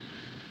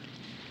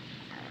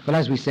Well,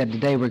 as we said,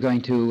 today we're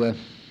going to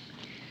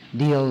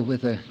deal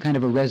with a kind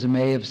of a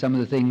resume of some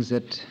of the things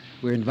that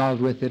we're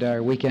involved with at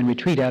our weekend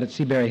retreat out at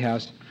Seabury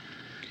House.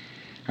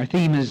 Our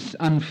theme is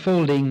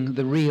Unfolding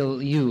the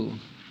Real You.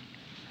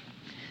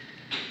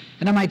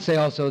 And I might say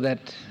also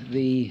that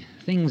the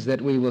things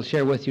that we will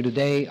share with you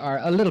today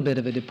are a little bit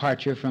of a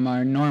departure from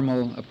our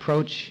normal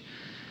approach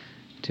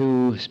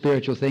to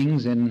spiritual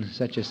things in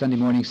such a Sunday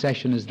morning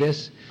session as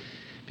this,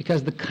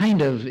 because the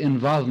kind of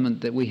involvement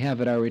that we have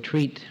at our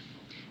retreat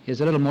is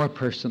a little more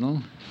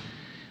personal,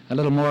 a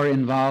little more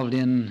involved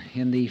in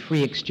the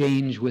free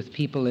exchange with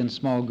people in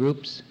small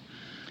groups.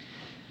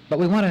 But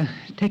we want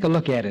to take a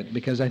look at it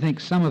because I think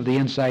some of the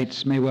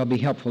insights may well be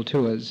helpful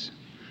to us,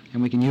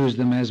 and we can use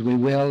them as we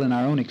will in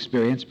our own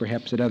experience,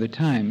 perhaps at other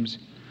times.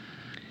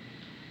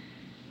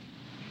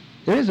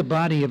 There is a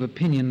body of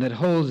opinion that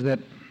holds that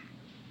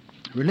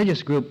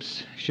religious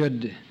groups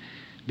should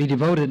be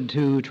devoted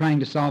to trying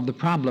to solve the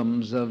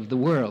problems of the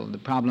world, the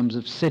problems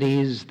of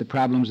cities, the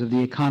problems of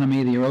the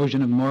economy, the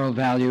erosion of moral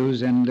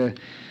values, and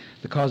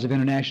the cause of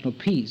international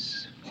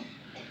peace.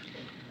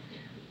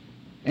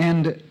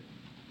 And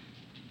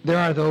there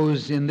are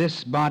those in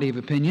this body of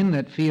opinion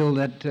that feel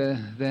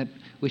that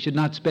we should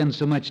not spend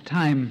so much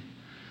time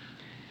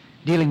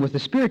dealing with the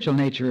spiritual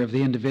nature of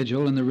the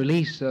individual and the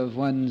release of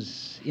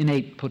one's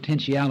innate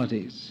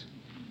potentialities.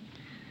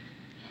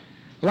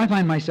 Well, I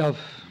find myself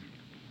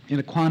in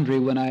a quandary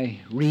when I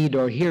read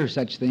or hear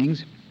such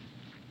things,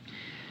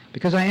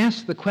 because I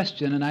ask the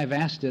question, and I've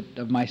asked it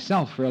of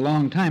myself for a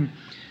long time,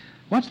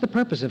 what's the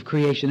purpose of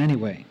creation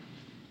anyway?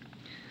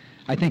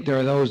 I think there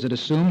are those that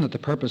assume that the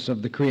purpose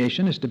of the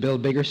creation is to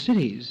build bigger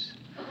cities,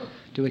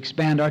 to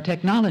expand our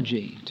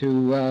technology,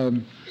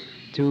 to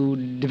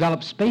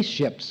develop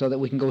spaceships so that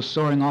we can go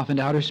soaring off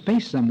into outer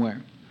space somewhere.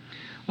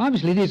 Well,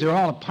 obviously, these are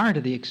all a part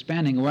of the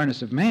expanding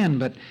awareness of man,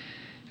 but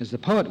as the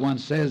poet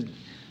once says,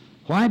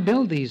 why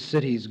build these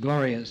cities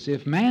glorious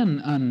if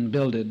man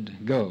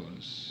unbuilded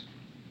goes?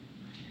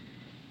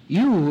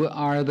 You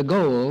are the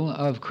goal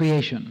of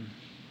creation.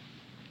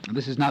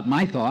 This is not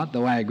my thought,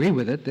 though I agree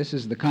with it. This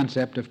is the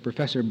concept of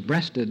Professor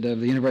Breasted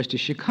of the University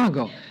of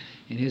Chicago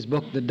in his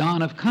book, The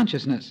Dawn of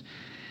Consciousness.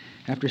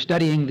 After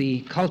studying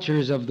the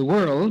cultures of the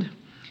world,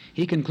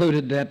 he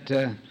concluded that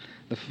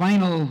the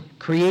final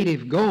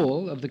creative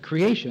goal of the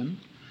creation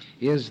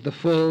is the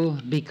full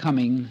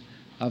becoming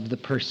of the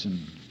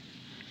person.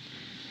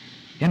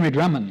 Henry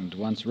Drummond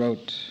once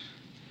wrote,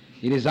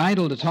 "It is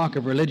idle to talk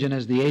of religion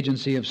as the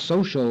agency of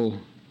social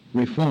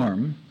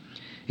reform.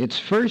 Its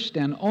first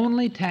and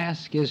only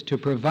task is to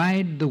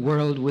provide the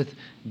world with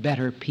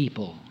better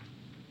people."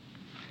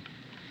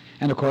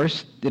 And of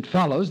course, it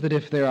follows that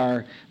if there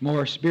are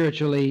more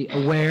spiritually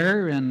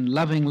aware and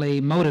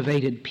lovingly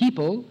motivated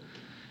people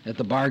at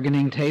the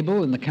bargaining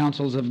table, in the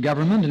councils of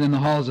government, and in the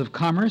halls of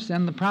commerce,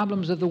 then the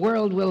problems of the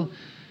world will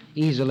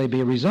easily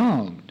be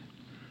resolved.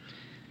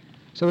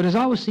 So it has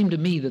always seemed to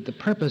me that the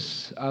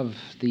purpose of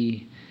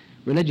the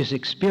religious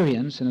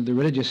experience and of the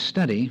religious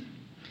study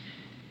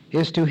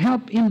is to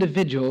help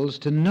individuals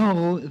to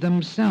know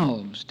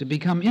themselves, to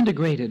become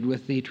integrated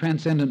with the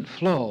transcendent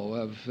flow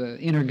of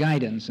inner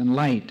guidance and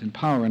light and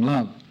power and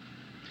love.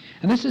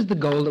 And this is the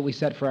goal that we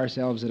set for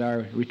ourselves at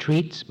our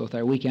retreats, both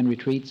our weekend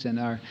retreats and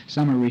our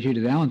summer retreat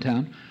at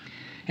Allentown.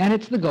 And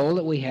it's the goal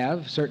that we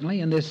have,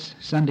 certainly, in this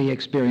Sunday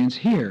experience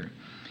here,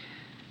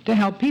 to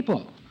help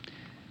people,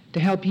 to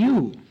help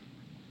you,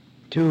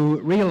 to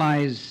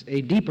realize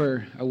a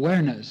deeper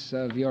awareness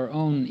of your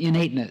own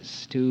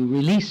innateness, to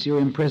release your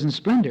imprisoned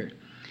splendor.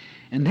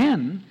 And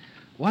then,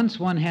 once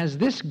one has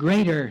this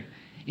greater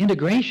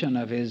integration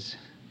of his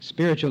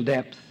spiritual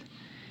depth,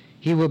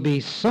 he will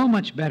be so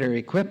much better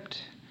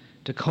equipped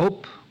to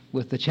cope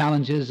with the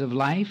challenges of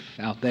life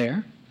out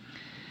there,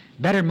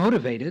 better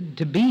motivated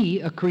to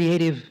be a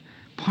creative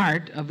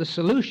part of the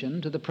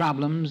solution to the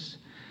problems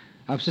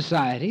of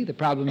society, the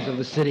problems of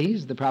the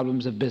cities, the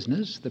problems of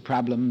business, the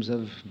problems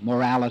of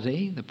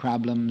morality, the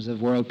problems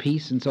of world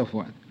peace, and so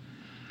forth.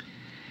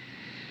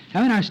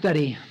 Now, in our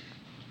study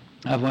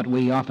of what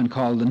we often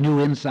call the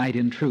new insight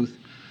in truth,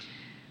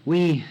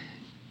 we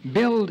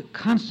build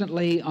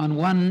constantly on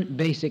one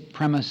basic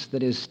premise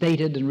that is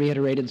stated and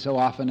reiterated so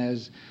often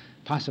as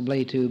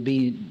possibly to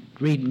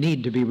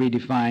need to be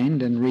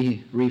redefined and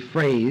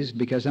rephrased,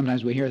 because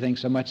sometimes we hear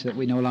things so much that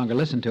we no longer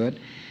listen to it.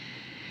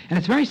 And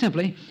it's very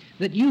simply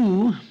that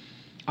you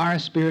are a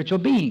spiritual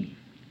being.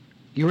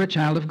 You're a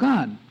child of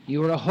God.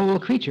 You are a whole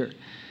creature.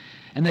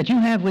 And that you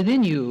have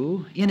within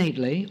you,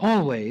 innately,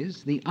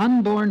 always, the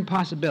unborn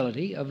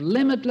possibility of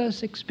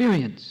limitless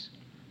experience.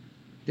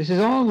 This is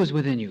always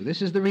within you.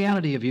 This is the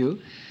reality of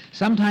you.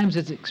 Sometimes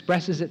it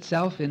expresses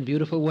itself in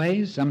beautiful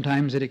ways.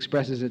 Sometimes it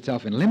expresses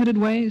itself in limited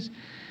ways.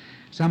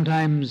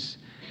 Sometimes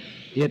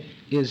it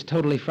is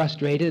totally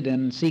frustrated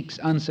and seeks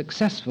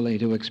unsuccessfully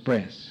to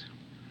express,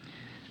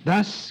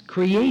 thus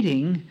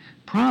creating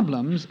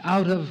problems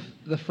out of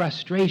the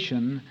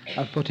frustration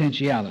of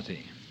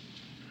potentiality.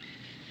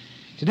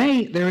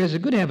 Today, there is a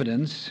good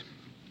evidence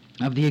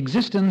of the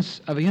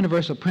existence of a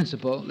universal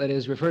principle that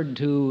is referred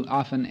to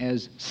often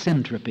as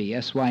syntropy,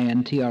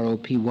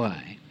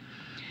 S-Y-N-T-R-O-P-Y,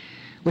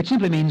 which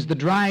simply means the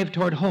drive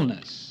toward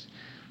wholeness,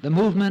 the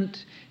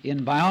movement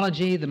in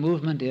biology, the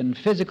movement in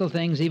physical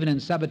things, even in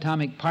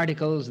subatomic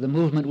particles, the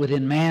movement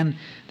within man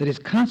that is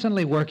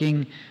constantly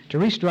working to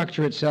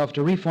restructure itself,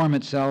 to reform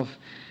itself,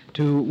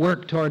 to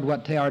work toward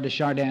what Teilhard de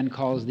Chardin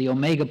calls the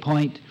omega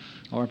point,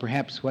 or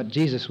perhaps what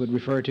Jesus would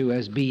refer to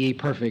as be ye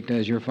perfect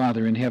as your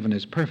Father in heaven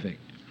is perfect.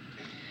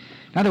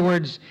 In other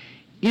words,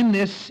 in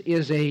this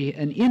is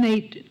an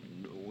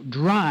innate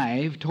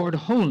drive toward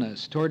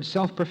wholeness, toward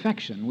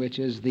self-perfection, which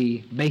is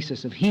the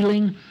basis of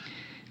healing,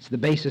 it's the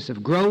basis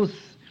of growth,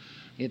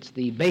 it's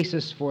the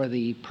basis for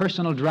the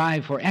personal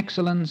drive for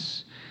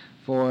excellence,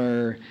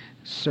 to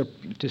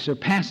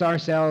surpass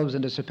ourselves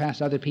and to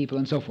surpass other people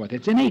and so forth.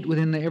 It's innate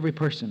within every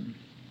person.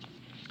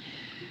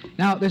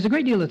 Now, there's a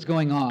great deal that's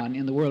going on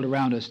in the world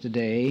around us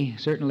today,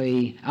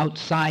 certainly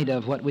outside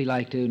of what we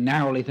like to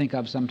narrowly think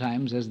of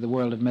sometimes as the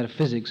world of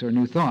metaphysics or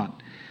new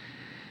thought.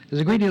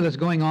 There's a great deal that's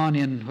going on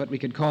in what we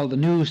could call the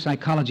new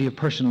psychology of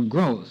personal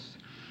growth,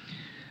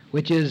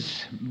 which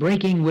is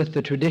breaking with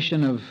the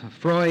tradition of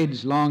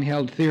Freud's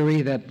long-held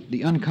theory that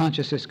the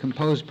unconscious is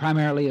composed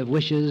primarily of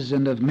wishes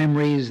and of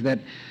memories that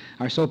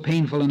are so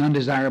painful and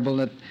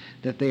undesirable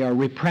that they are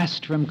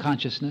repressed from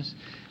consciousness,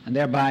 and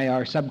thereby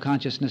our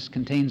subconsciousness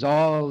contains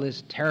all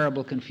this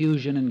terrible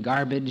confusion and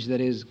garbage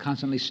that is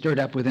constantly stirred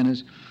up within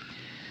us.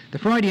 The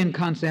Freudian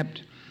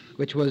concept,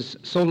 which was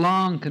so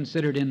long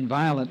considered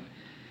inviolate,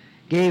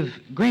 gave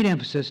great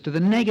emphasis to the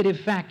negative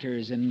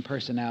factors in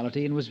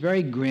personality and was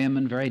very grim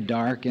and very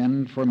dark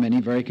and, for many,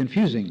 very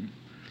confusing.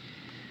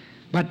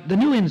 But the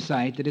new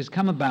insight that has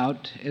come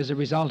about as a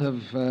result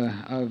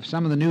of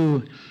some of the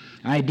new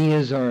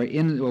ideas or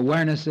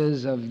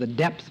awarenesses of the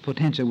depth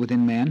potential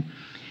within man,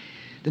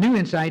 the new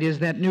insight is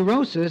that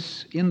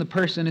neurosis in the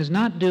person is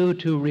not due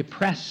to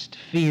repressed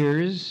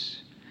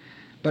fears,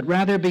 but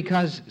rather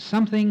because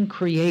something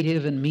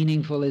creative and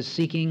meaningful is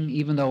seeking,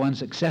 even though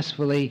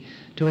unsuccessfully,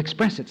 to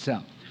express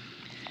itself.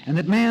 And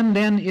that man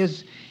then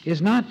is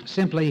not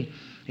simply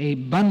a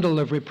bundle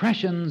of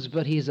repressions,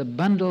 but he's a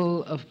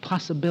bundle of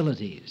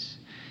possibilities.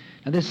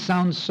 Now, this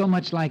sounds so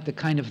much like the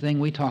kind of thing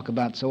we talk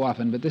about so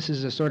often, but this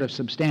is a sort of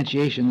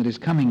substantiation that is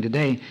coming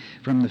today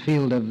from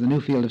the new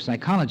field of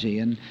psychology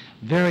in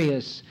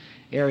various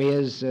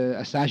areas,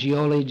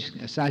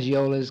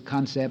 Assagiola's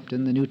concept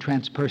and the new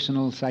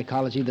transpersonal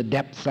psychology, the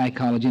depth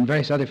psychology, and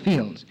various other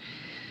fields.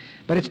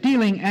 But it's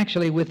dealing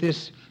actually with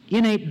this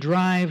innate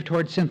drive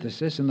toward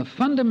synthesis and the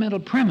fundamental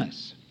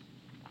premise,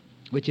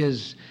 which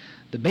is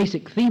the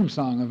basic theme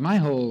song of my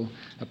whole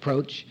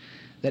approach,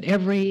 that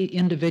every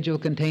individual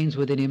contains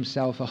within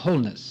himself a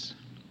wholeness,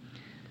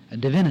 a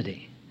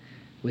divinity,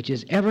 which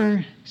is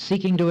ever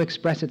seeking to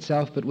express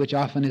itself, but which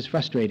often is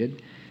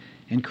frustrated,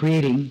 and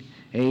creating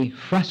a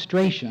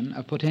frustration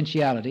of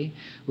potentiality,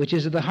 which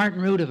is at the heart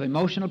and root of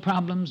emotional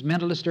problems,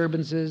 mental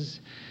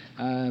disturbances,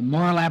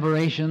 moral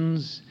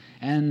aberrations,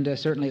 and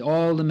certainly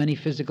all the many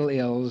physical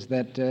ills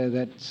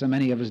that so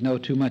many of us know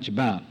too much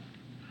about.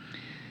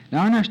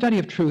 Now, in our study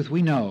of truth,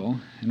 we know,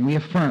 and we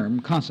affirm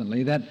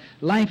constantly, that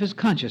life is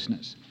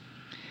consciousness,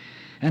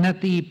 and that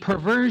the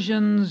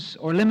perversions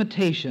or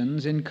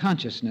limitations in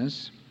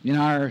consciousness, in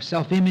our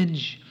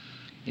self-image,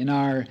 in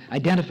our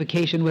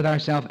identification with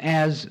ourselves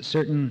as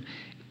certain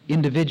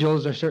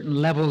individuals or certain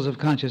levels of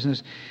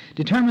consciousness,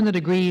 determine the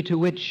degree to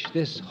which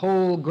this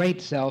whole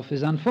great self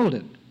is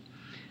unfolded.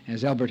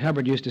 As Elbert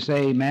Hubbard used to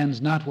say,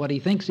 man's not what he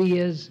thinks he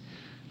is,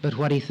 but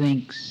what he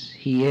thinks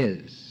he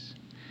is.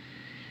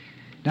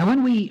 Now,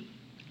 when we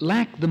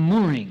lack the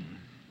mooring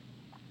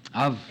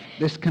of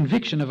this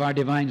conviction of our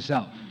divine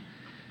self,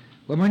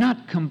 when we're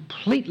not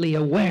completely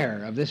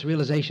aware of this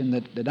realization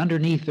that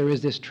underneath there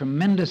is this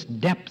tremendous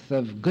depth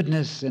of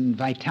goodness and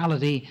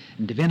vitality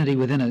and divinity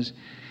within us,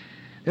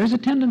 there's a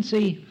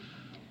tendency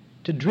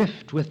to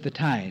drift with the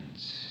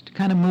tides, to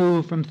kind of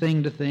move from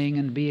thing to thing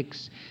and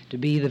to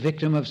be the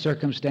victim of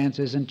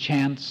circumstances and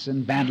chance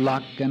and bad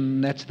luck,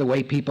 and that's the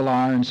way people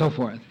are and so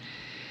forth.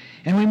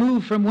 And we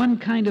move from one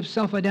kind of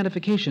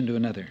self-identification to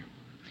another.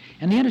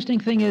 And the interesting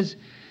thing is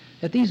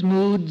that these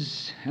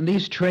moods and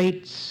these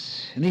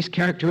traits and these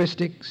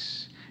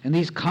characteristics and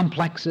these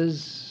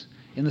complexes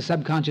in the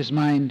subconscious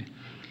mind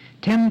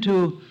tend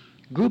to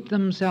group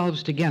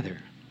themselves together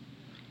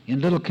in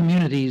little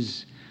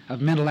communities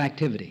of mental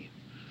activity.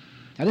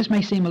 Now, this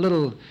may seem a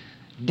little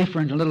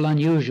different, a little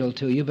unusual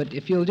to you, but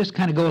if you'll just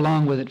kind of go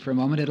along with it for a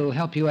moment, it'll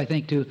help you, I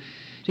think, to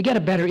get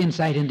a better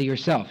insight into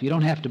yourself. You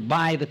don't have to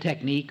buy the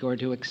technique or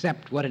to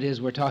accept what it is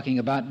we're talking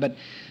about, but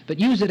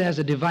use it as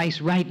a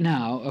device right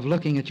now of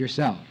looking at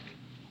yourself.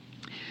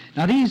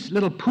 Now, these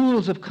little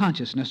pools of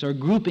consciousness or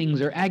groupings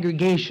or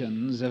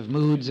aggregations of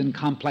moods and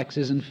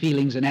complexes and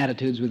feelings and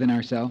attitudes within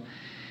ourselves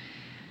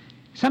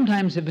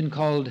sometimes have been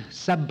called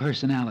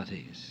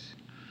subpersonalities.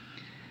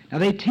 Now,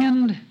 they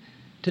tend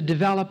to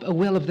develop a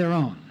will of their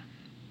own.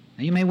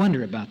 Now, you may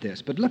wonder about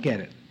this, but look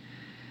at it.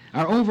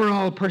 Our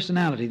overall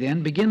personality,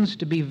 then, begins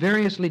to be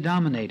variously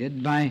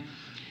dominated by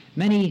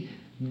many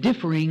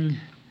differing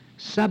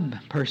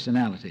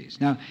sub-personalities.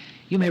 Now,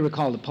 you may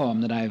recall the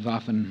poem that I've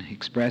often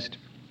expressed.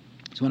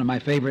 It's one of my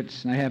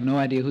favorites, and I have no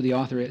idea who the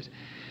author is.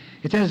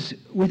 It says,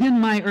 "Within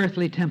my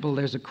earthly temple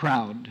there's a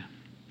crowd.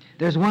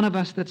 There's one of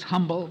us that's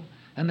humble,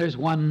 and there's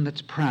one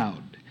that's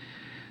proud.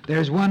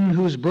 There's one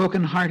who's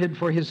broken-hearted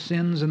for his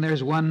sins, and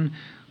there's one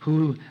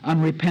who,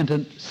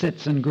 unrepentant,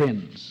 sits and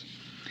grins.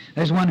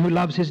 There's one who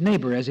loves his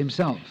neighbor as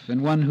himself,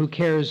 and one who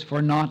cares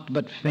for naught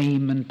but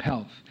fame and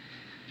pelf.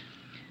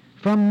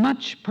 From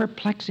much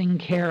perplexing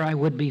care I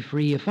would be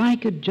free if I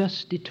could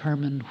just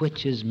determine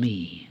which is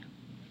me.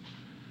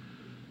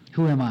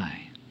 Who am I?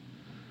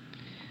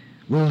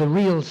 Will the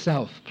real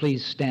self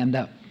please stand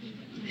up?"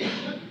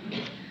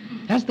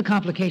 That's the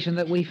complication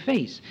that we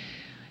face.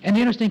 And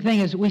the interesting thing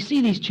is we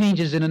see these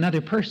changes in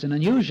another person,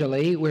 and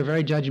usually we're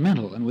very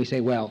judgmental, and we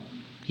say, well,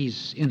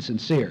 he's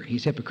insincere,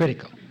 he's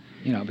hypocritical,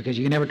 because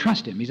you can never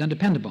trust him, he's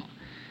undependable.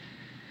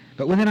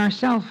 But within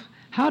ourselves,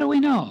 how do we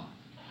know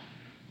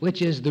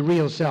which is the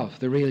real self,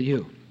 the real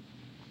you?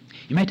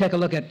 You may take a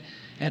look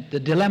at the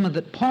dilemma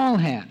that Paul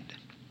had.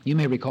 You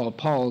may recall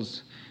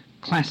Paul's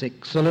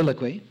classic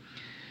soliloquy,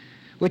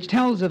 which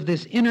tells of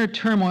this inner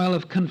turmoil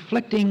of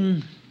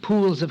conflicting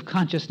pools of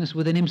consciousness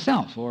within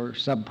himself, or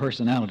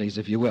sub-personalities,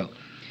 if you will.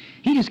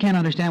 He just can't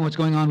understand what's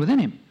going on within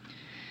him.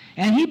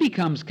 And he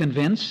becomes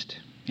convinced,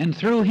 and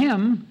through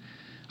him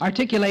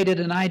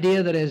articulated an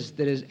idea that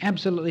has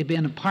absolutely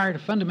been a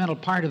fundamental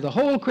part of the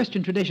whole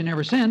Christian tradition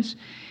ever since.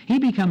 He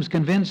becomes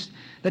convinced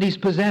that he's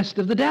possessed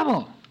of the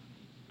devil,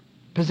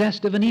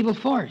 possessed of an evil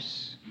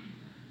force.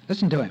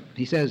 Listen to him.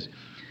 He says,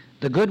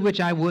 "The good which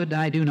I would,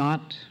 I do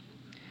not,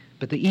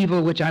 but the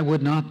evil which I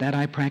would not, that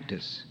I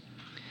practice.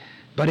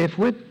 But if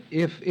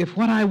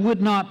what I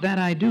would not, that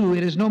I do,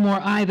 it is no more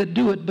I that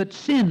do it, but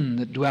sin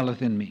that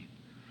dwelleth in me.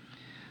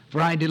 For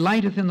I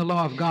delighteth in the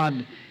law of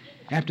God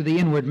after the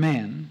inward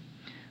man,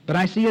 but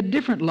I see a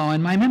different law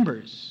in my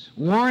members,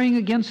 warring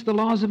against the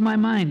laws of my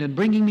mind, and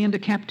bringing me into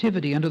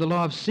captivity under the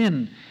law of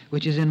sin,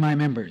 which is in my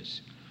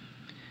members.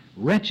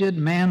 Wretched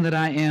man that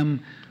I am,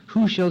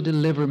 who shall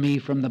deliver me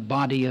from the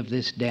body of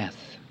this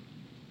death?"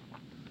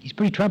 He's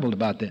pretty troubled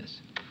about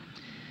this.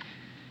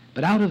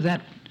 But out of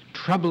that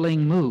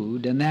troubling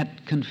mood and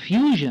that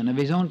confusion of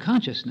his own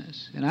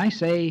consciousness, and I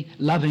say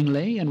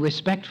lovingly and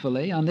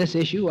respectfully on this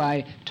issue,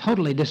 I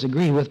totally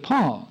disagree with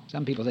Paul.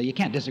 Some people say, you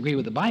can't disagree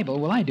with the Bible.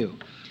 Well, I do.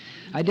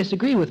 I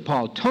disagree with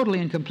Paul totally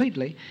and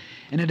completely,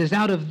 and it is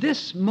out of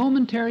this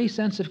momentary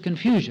sense of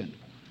confusion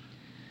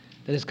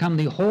that has come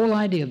the whole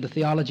idea of the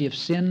theology of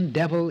sin,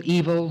 devil,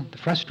 evil, the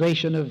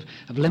frustration of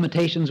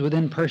limitations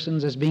within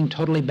persons as being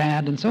totally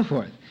bad, and so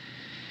forth.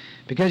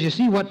 Because you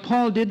see, what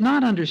Paul did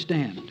not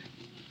understand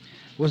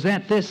was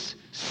that this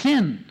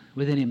sin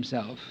within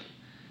himself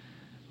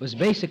was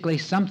basically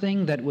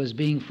something that was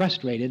being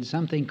frustrated,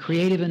 something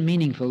creative and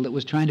meaningful that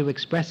was trying to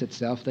express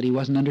itself that he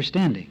wasn't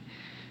understanding,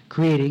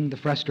 creating the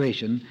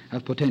frustration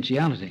of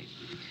potentiality.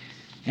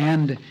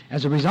 And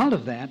as a result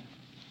of that,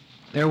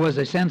 there was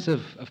a sense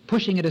of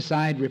pushing it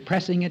aside,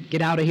 repressing it,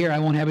 get out of here, I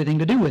won't have anything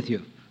to do with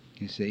you,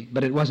 you see.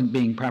 But it wasn't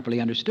being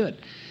properly understood.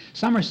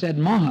 Somerset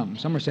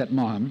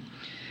Maugham,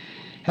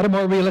 had a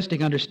more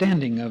realistic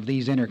understanding of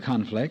these inner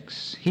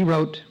conflicts. He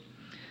wrote,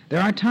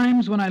 "There are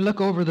times when I look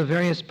over the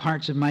various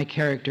parts of my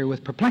character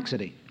with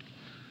perplexity.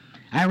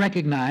 I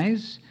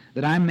recognize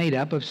that I'm made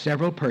up of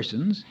several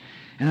persons,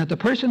 and that the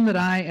person that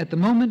at the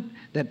moment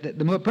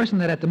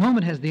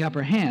has the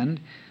upper hand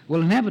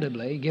will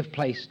inevitably give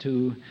place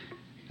to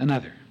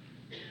another."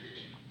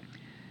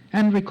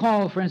 And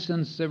recall, for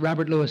instance,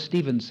 Robert Louis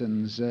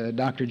Stevenson's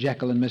Dr.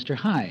 Jekyll and Mr.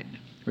 Hyde,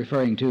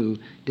 referring to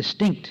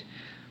distinct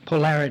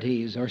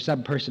polarities or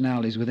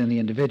subpersonalities within the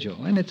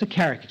individual. And it's a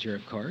caricature,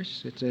 of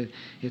course.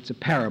 It's a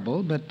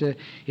parable, but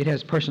it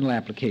has personal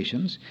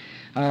applications.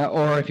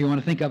 Or if you want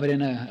to think of it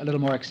in a little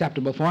more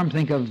acceptable form,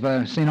 think of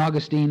St.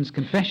 Augustine's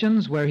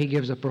Confessions, where he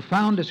gives a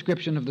profound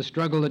description of the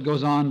struggle that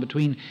goes on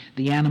between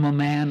the animal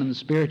man and the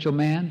spiritual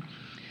man.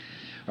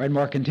 Or in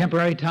more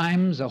contemporary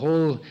times, a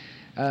whole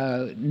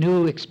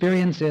new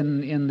experience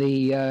in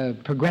the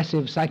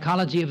progressive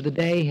psychology of the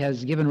day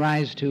has given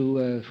rise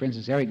to, for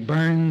instance, Eric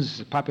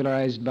Burns,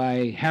 popularized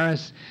by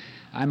Harris,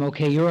 "I'm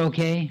okay, you're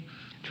okay,"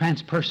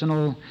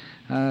 transpersonal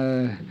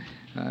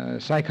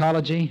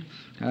psychology,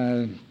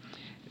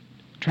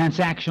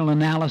 transactional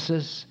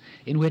analysis,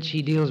 in which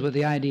he deals with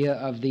the idea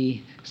of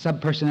the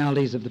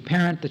subpersonalities of the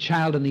parent, the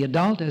child, and the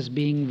adult as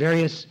being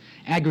various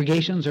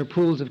aggregations or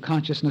pools of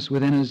consciousness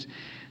within us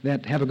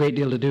that have a great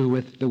deal to do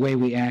with the way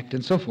we act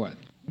and so forth.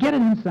 Get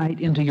an insight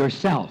into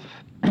yourself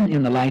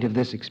in the light of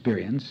this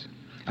experience,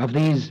 of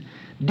these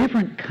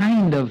different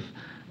kind of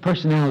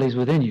personalities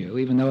within you,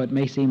 even though it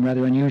may seem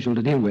rather unusual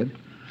to deal with.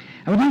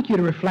 I would like you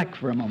to reflect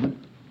for a moment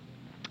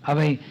of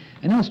an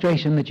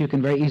illustration that you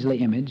can very easily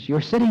image.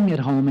 You're sitting at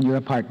home in your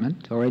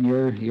apartment or in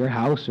your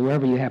house or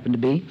wherever you happen to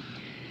be,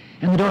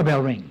 and the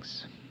doorbell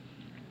rings.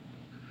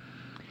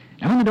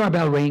 Now, when the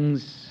doorbell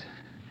rings,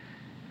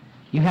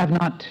 you have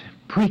not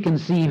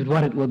preconceived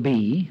what it will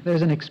be.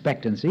 There's an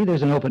expectancy,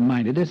 there's an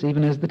open-mindedness,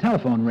 even as the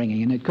telephone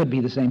ringing, and it could be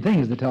the same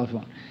thing as the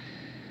telephone.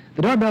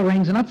 the doorbell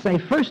rings, and let's say,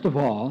 first of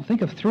all,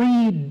 think of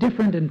three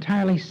different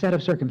entirely set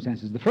of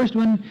circumstances. The first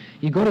one,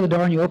 you go to the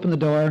door and you open the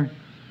door,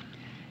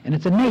 and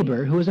it's a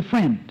neighbor who is a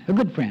friend, a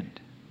good friend.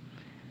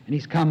 And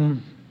he's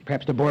come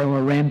perhaps to borrow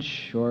a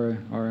wrench or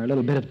a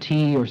little bit of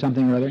tea or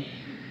something or other.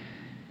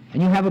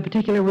 And you have a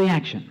particular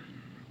reaction.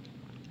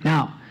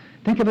 Now,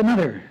 think of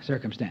another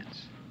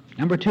circumstance.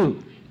 Number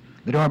two,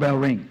 the doorbell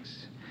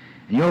rings.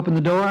 And you open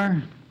the door,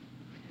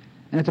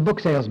 and it's a book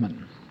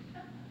salesman.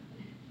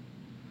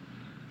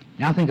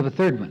 Now think of a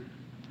third one.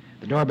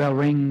 The doorbell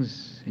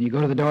rings, and you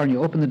go to the door and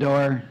you open the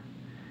door,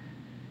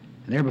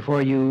 and there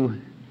before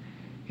you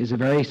is a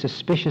very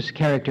suspicious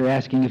character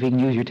asking if he can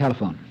use your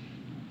telephone.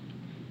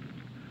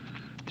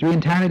 Three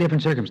entirely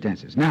different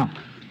circumstances. Now,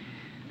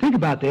 think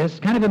about this,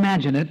 kind of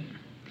imagine it,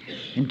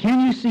 and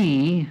can you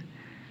see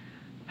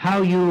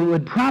how you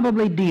would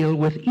probably deal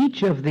with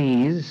each of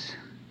these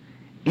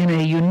in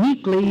a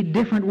uniquely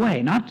different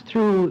way, not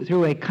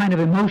through a kind of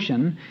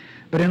emotion,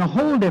 but in a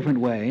whole different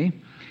way,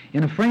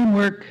 in a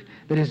framework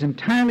that is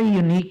entirely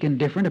unique and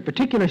different, a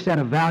particular set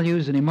of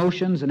values and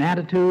emotions and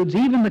attitudes,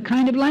 even the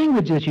kind of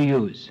language that you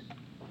use.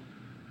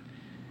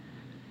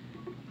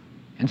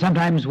 And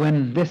sometimes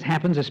when this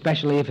happens,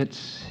 especially if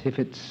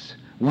it's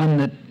one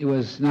that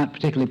was not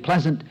particularly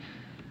pleasant,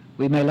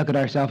 we may look at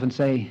ourselves and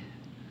say,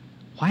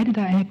 why did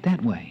I act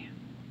that way?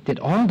 Did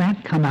all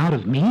that come out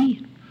of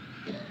me?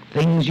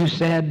 Things you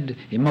said,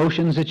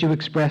 emotions that you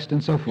expressed,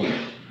 and so forth.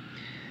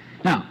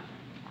 Now,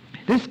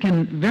 this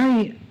can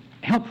very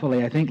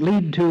helpfully, I think,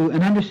 lead to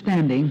an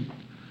understanding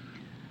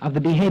of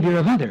the behavior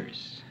of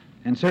others,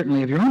 and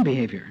certainly of your own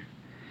behavior.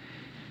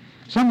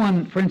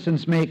 Someone, for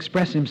instance, may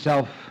express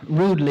himself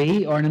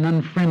rudely or in an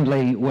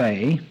unfriendly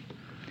way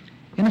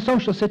in a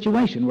social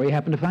situation where you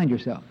happen to find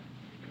yourself.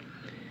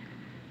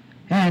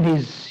 And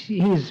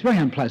he's very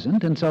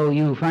unpleasant, and so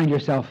you find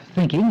yourself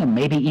thinking, and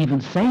maybe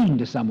even saying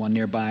to someone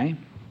nearby,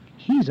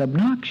 he's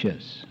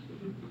obnoxious.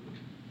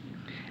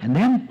 And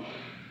then,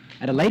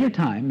 at a later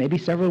time, maybe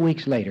several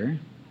weeks later,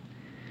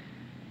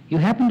 you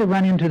happen to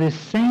run into this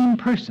same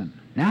person,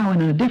 now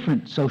in a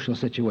different social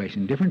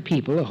situation, different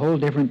people, a whole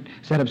different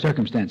set of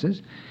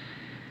circumstances,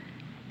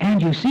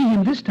 and you see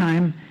him this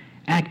time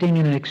acting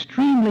in an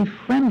extremely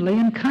friendly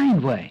and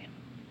kind way.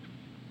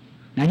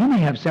 Now, you may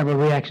have several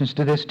reactions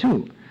to this,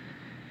 too.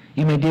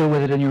 You may deal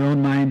with it in your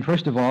own mind,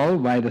 first of all,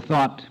 by the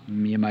thought,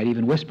 you might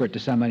even whisper it to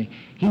somebody,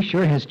 he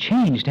sure has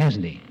changed,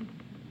 hasn't he?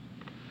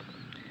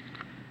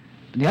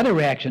 The other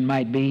reaction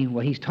might be,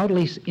 well, he's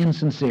totally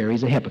insincere,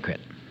 he's a hypocrite,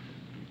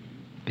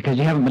 because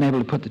you haven't been able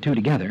to put the two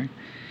together.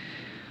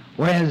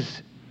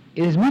 Whereas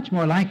it is much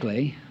more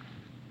likely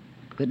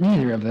that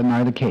neither of them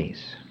are the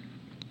case.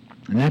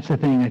 And that's the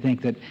thing, I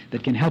think,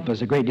 that can help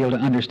us a great deal to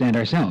understand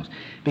ourselves.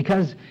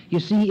 Because, you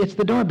see, it's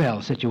the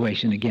doorbell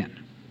situation again.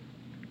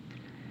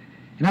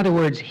 In other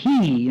words,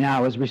 he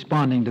now is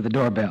responding to the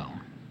doorbell.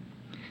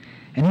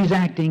 And he's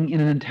acting in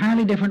an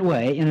entirely different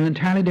way, in an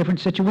entirely different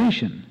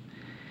situation.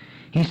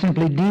 He's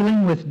simply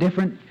dealing with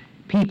different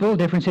people,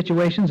 different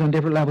situations on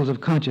different levels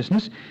of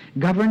consciousness,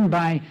 governed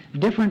by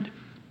different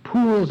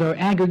pools or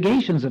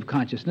aggregations of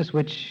consciousness,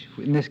 which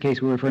in this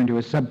case we're referring to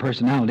as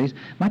subpersonalities,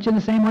 much in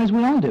the same way as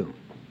we all do.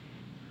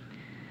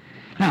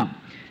 Now,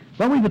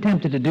 what we've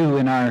attempted to do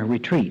in our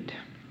retreat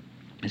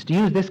is to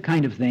use this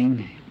kind of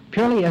thing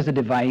purely as a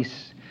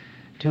device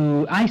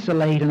to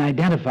isolate and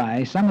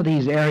identify some of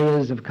these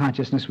areas of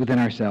consciousness within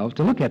ourselves,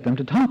 to look at them,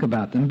 to talk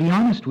about them, be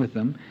honest with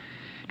them,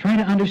 try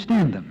to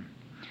understand them,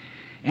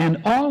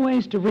 and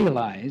always to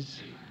realize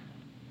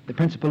the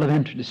principle of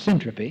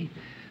syntropy,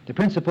 the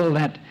principle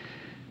that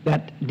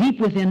deep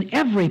within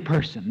every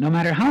person, no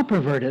matter how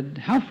perverted,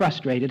 how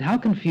frustrated, how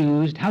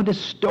confused, how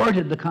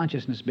distorted the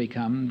consciousness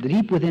become,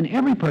 deep within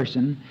every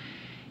person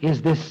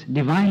is this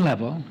divine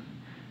level,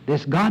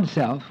 this God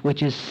self,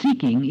 which is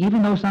seeking,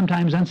 even though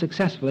sometimes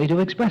unsuccessfully, to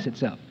express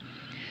itself.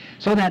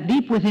 So that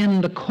deep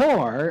within the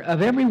core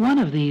of every one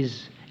of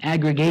these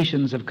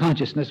aggregations of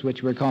consciousness,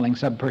 which we're calling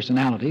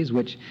subpersonalities,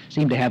 which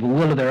seem to have a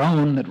will of their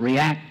own that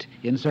react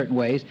in certain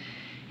ways,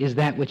 is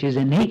that which is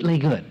innately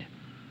good,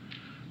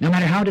 no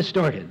matter how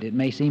distorted it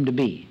may seem to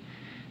be.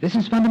 This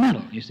is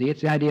fundamental. You see,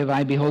 it's the idea of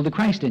I behold the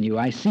Christ in you.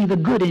 I see the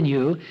good in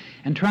you,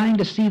 and trying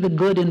to see the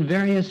good in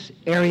various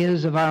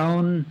areas of our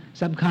own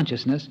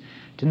subconsciousness,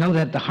 to know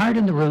that at the heart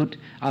and the root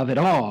of it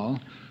all,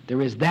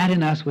 there is that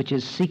in us which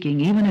is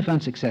seeking, even if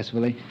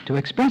unsuccessfully, to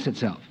express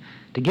itself,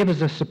 to give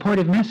us a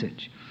supportive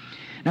message.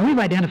 Now, we've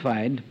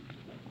identified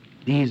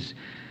these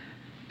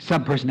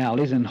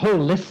subpersonalities and whole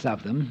lists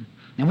of them,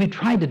 and we've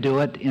tried to do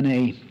it in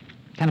a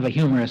kind of a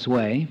humorous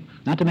way,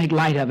 not to make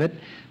light of it,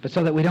 but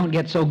so that we don't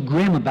get so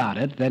grim about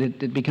it that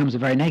it becomes a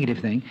very negative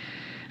thing.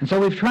 And so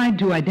we've tried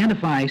to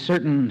identify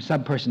certain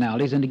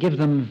subpersonalities and to give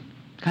them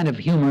kind of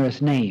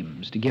humorous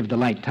names, to give the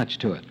light touch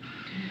to it.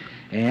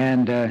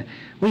 And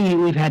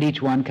we've had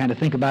each one kind of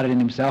think about it in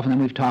himself, and then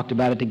we've talked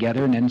about it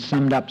together and then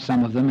summed up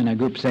some of them in a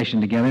group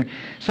session together.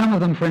 Some of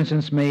them, for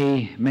instance,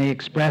 may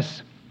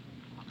express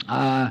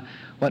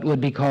what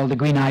would be called the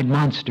green-eyed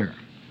monster.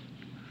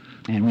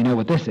 And we know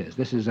what this is.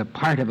 This is a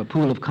part of a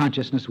pool of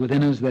consciousness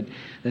within us that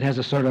has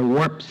a sort of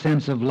warped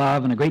sense of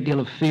love and a great deal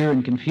of fear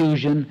and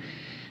confusion,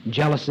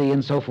 jealousy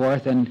and so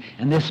forth, and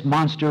this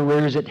monster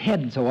rears its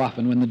head so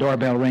often when the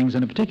doorbell rings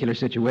in a particular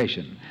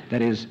situation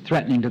that is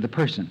threatening to the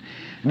person.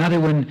 Another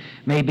one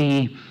may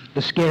be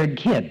the scared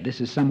kid.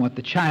 This is somewhat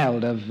the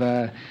child of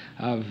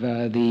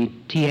the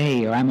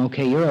TA, or I'm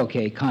okay, you're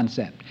okay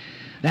concept.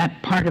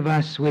 That part of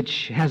us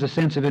which has a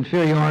sense of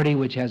inferiority,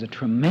 which has a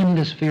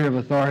tremendous fear of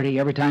authority.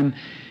 Every time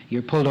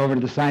you're pulled over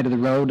to the side of the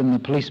road and the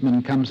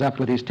policeman comes up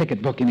with his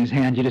ticket book in his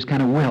hand, you just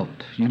kind of wilt,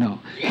 you know.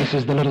 This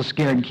is the little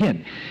scared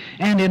kid.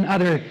 And in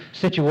other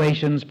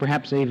situations,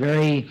 perhaps a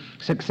very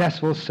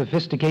successful,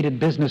 sophisticated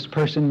business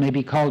person may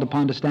be called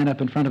upon to stand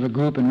up in front of a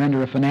group and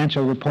render a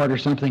financial report or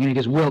something, and he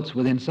just wilts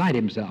within inside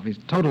himself. He's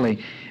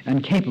totally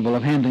incapable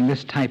of handling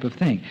this type of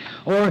thing.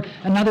 Or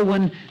another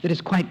one that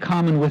is quite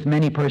common with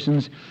many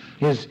persons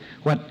is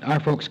what our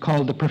folks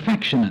call the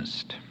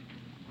perfectionist.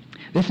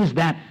 This is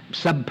that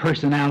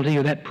subpersonality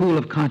or that pool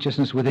of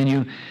consciousness within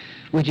you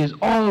which is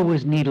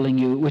always needling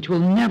you, which will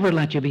never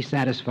let you be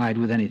satisfied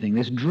with anything.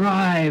 This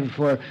drive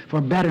for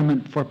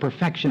betterment, for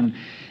perfection.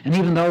 And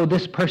even though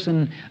this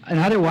person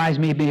otherwise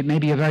may be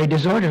a very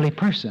disorderly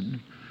person,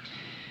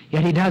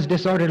 yet he does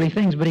disorderly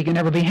things, but he can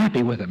never be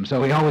happy with them.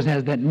 So he always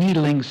has that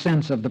needling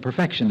sense of the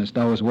perfectionist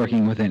always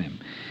working within him.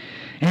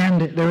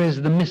 And there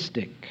is the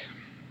mystic.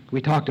 We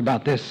talked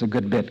about this a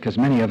good bit because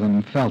many of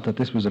them felt that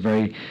this was a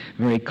very,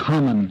 very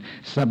common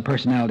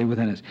subpersonality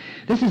within us.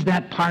 This is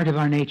that part of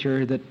our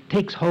nature that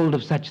takes hold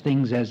of such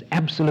things as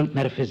absolute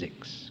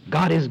metaphysics.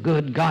 God is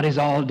good, God is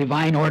all,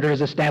 divine order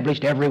is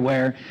established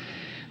everywhere,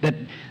 that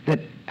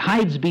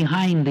hides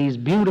behind these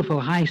beautiful,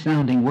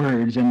 high-sounding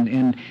words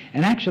and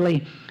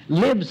actually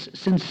lives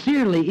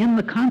sincerely in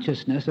the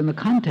consciousness and the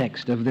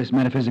context of this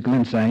metaphysical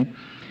insight,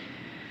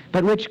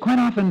 but which quite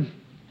often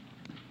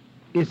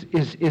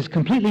is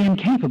completely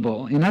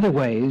incapable in other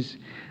ways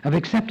of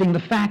accepting the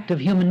fact of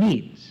human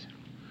needs,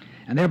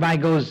 and thereby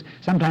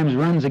sometimes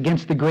runs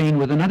against the grain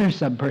with another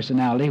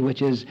subpersonality,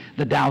 which is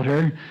the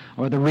doubter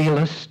or the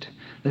realist,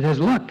 that says,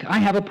 look, I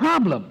have a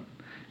problem.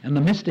 And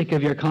the mystic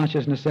of your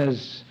consciousness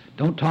says,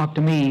 don't talk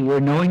to me,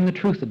 we're knowing the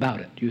truth about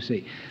it, you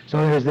see.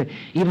 So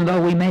even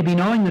though we may be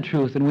knowing the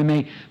truth and we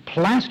may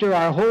plaster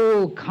our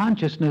whole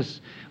consciousness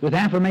with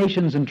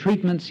affirmations and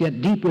treatments,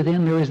 yet deep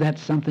within there is that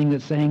something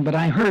that's saying, but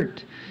I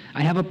hurt,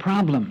 I have a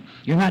problem,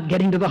 you're not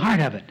getting to the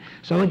heart of it.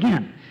 So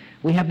again,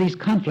 we have these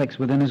conflicts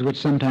within us which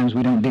sometimes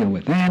we don't deal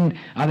with. And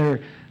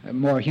other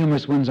more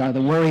humorous ones are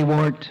the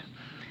worrywart,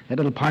 that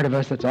little part of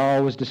us that's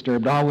always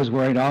disturbed, always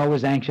worried,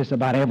 always anxious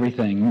about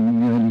everything,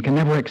 and can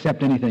never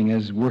accept anything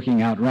as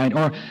working out right.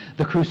 Or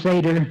the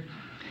crusader,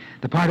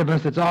 the part of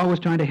us that's always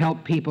trying to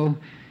help people,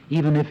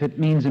 even if it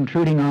means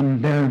intruding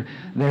on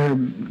their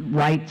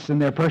rights and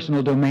their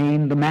personal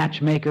domain. The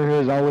matchmaker who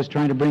is always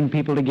trying to bring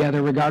people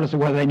together, regardless of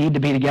whether they need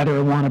to be together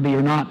or want to be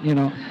or not, you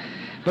know.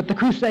 But the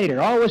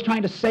crusader, always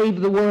trying to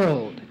save the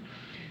world.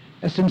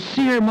 A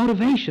sincere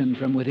motivation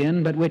from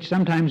within, but which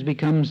sometimes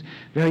becomes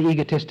very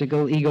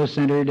egotistical,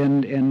 ego-centered,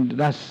 and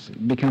thus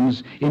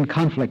becomes in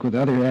conflict with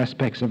other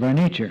aspects of our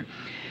nature.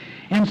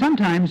 And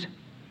sometimes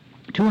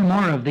two or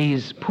more of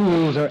these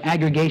pools or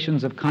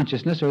aggregations of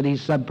consciousness or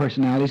these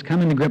subpersonalities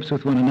come into grips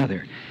with one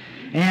another.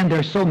 And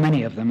there's so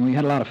many of them. We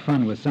had a lot of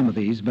fun with some of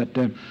these, but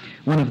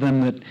one of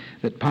them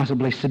that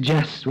possibly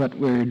suggests what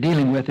we're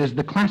dealing with is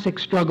the classic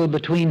struggle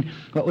between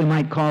what we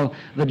might call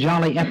the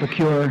jolly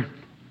epicure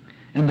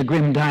and the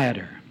grim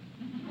dieter.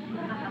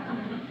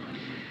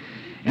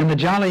 And the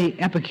jolly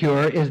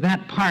epicure is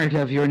that part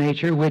of your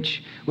nature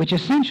which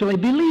essentially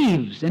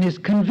believes and is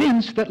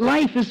convinced that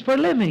life is for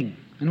living.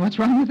 And what's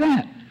wrong with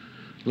that?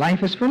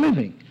 Life is for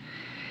living.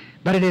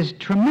 But it is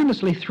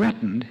tremendously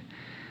threatened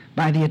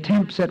by the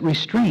attempts at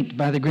restraint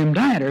by the grim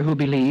dieter, who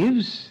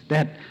believes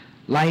that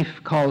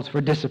life calls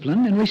for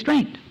discipline and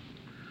restraint.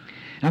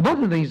 Now both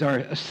of these are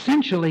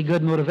essentially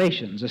good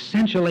motivations,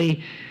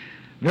 essentially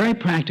very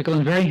practical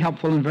and very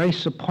helpful and very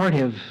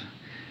supportive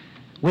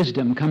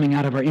wisdom coming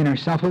out of our inner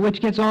self, which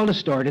gets all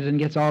distorted and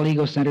gets all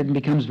ego-centered and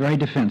becomes very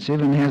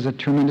defensive and has a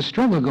tremendous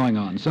struggle going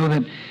on. So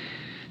that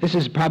this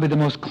is probably the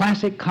most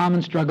classic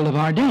common struggle of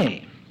our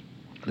day,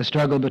 the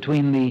struggle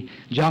between the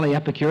jolly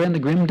epicure and the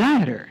grim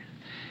dieter.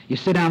 You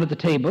sit down at the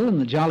table and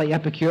the jolly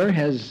epicure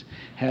has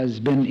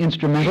been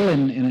instrumental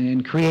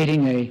in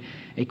creating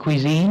a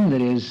cuisine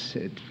that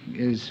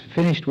is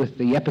finished with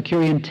the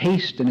Epicurean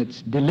taste, and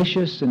it's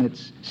delicious and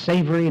it's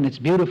savory and it's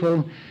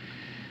beautiful.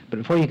 But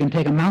before you can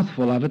take a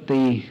mouthful of it,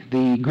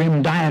 the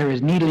grim dieter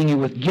is needling you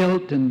with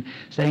guilt and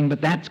saying, but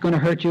that's going to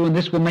hurt you and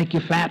this will make you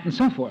fat and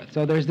so forth.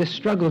 So there's this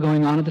struggle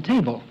going on at the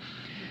table.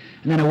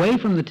 And then away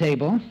from the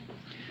table,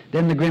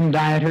 then the grim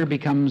dieter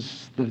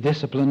becomes the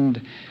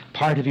disciplined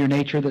part of your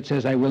nature that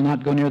says, I will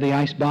not go near the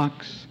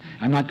icebox,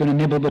 I'm not going to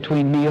nibble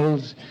between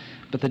meals.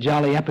 But the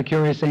jolly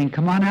epicure is saying,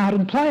 come on out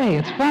and play,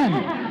 it's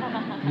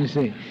fun. You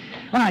see.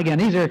 Well, again,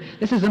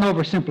 this is an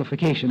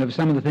oversimplification of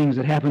some of the things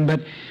that happen,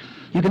 but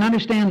you can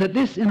understand that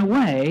this, in a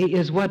way,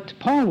 is what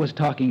Paul was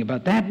talking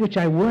about. That which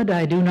I would,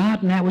 I do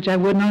not, and that which I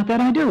would not,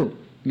 that I do.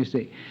 you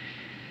see.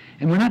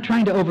 And we're not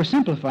trying to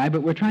oversimplify,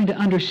 but we're trying to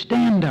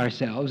understand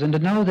ourselves and to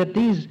know that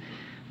these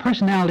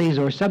personalities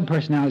or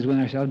sub-personalities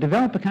within ourselves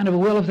develop a kind of a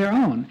will of their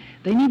own.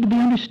 They need to be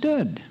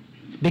understood,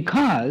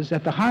 because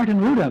at the heart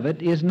and root of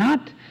it is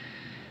not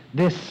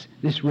this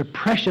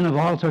repression of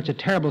all sorts of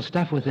terrible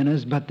stuff within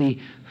us, but the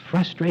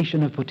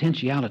frustration of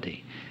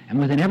potentiality. And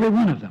within every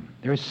one of them,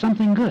 there is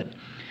something good.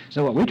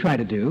 So what we try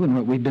to do, and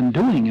what we've been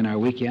doing in our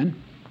weekend,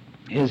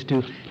 is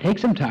to take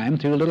some time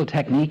through a little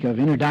technique of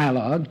inner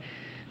dialogue,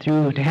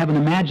 to have an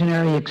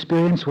imaginary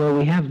experience where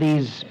we have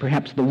these,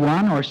 perhaps the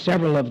one or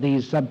several of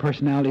these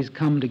sub-personalities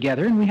come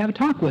together, and we have a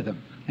talk with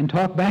them, and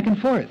talk back and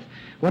forth.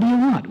 What do you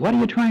want? What are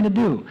you trying to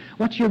do?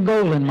 What's your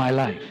goal in my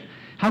life?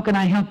 How can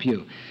I help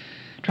you?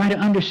 Try to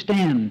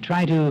understand,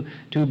 try to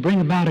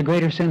bring about a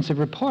greater sense of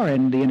rapport.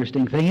 And the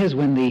interesting thing is,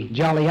 when the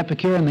jolly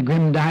epicure and the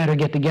grim dieter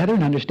get together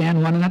and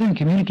understand one another and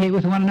communicate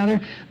with one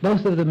another,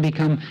 both of them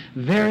become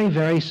very,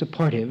 very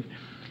supportive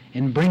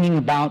in bringing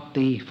about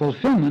the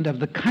fulfillment of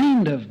the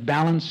kind of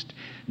balanced,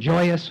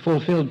 joyous,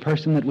 fulfilled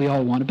person that we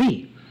all want to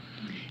be.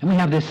 And we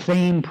have this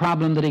same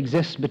problem that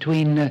exists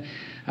between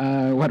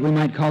what we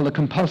might call the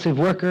compulsive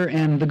worker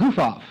and the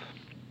goof-off.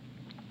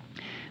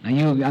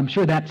 Now, I'm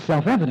sure that's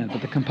self-evident,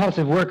 that the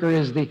compulsive worker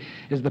is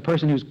the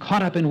person who's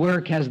caught up in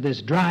work, has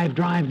this drive,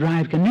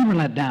 can never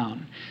let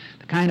down.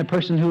 The kind of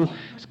person who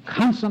is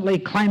constantly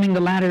climbing the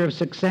ladder of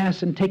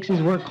success and takes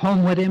his work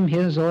home with him,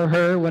 his or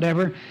her,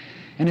 whatever,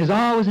 and is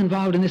always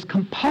involved in this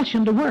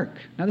compulsion to work.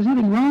 Now, there's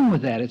nothing wrong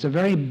with that. It's a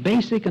very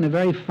basic and a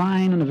very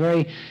fine and a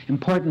very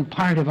important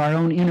part of our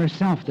own inner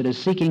self that is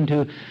seeking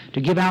to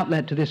give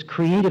outlet to this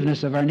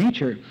creativeness of our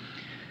nature.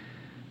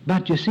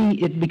 But you see,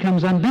 it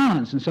becomes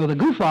unbalanced, and so the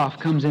goof-off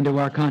comes into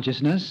our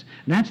consciousness,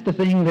 and that's the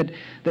thing that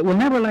will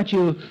never let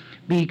you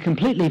be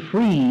completely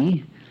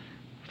free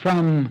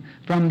from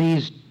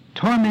these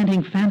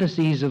tormenting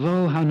fantasies of,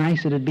 oh, how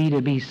nice it'd be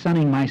to be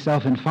sunning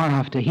myself in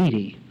far-off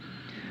Tahiti.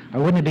 Or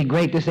wouldn't it be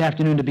great this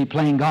afternoon to be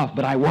playing golf,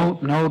 but I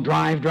won't, no,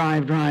 drive.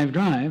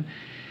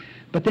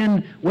 But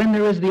then, when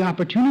there is the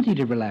opportunity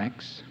to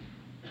relax,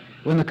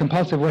 when the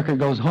compulsive worker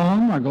goes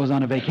home or goes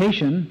on a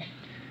vacation,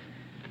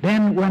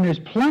 then when there's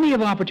plenty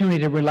of opportunity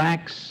to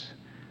relax,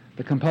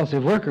 the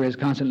compulsive worker is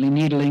constantly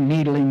needling,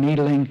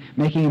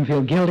 making him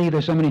feel guilty.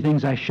 There's so many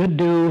things I should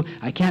do.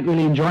 I can't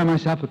really enjoy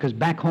myself because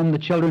back home the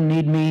children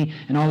need me,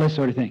 and all this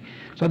sort of thing.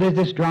 So there's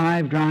this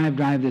drive,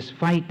 this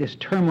fight, this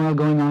turmoil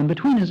going on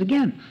between us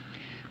again.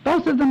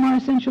 Both of them are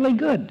essentially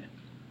good.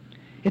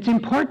 It's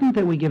important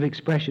that we give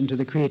expression to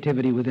the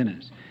creativity within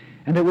us,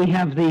 and that we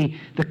have the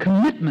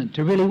commitment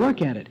to really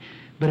work at it.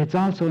 But it's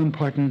also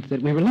important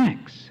that we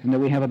relax and that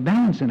we have a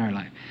balance in our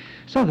life.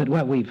 So that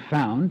what we've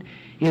found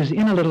is,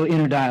 in a little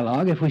inner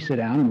dialogue, if we sit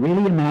down and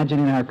really imagine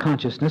in our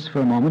consciousness for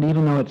a moment,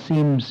 even though it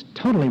seems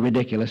totally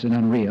ridiculous and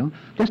unreal,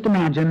 just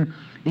imagine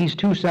these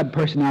two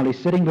sub-personalities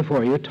sitting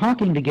before you,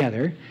 talking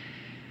together,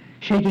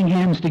 shaking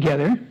hands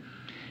together,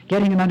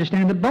 getting an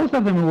understanding that both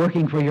of them are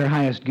working for your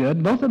highest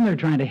good, both of them are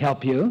trying to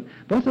help you,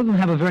 both of them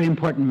have a very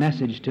important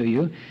message to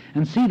you,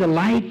 and see the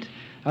light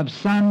of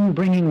sun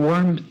bringing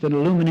warmth and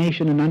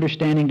illumination and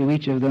understanding to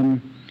each of them.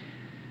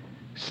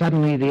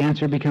 Suddenly the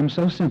answer becomes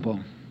so simple.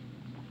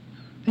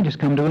 They just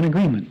come to an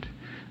agreement.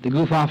 The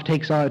goof-off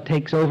takes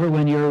over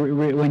when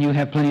you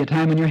have plenty of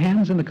time on your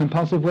hands, and the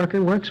compulsive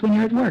worker works when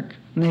you're at work,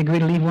 and they agree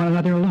to leave one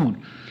another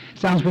alone.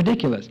 Sounds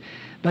ridiculous,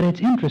 but it's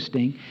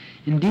interesting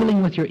in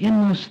dealing with your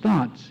inmost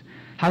thoughts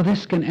how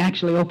this can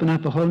actually open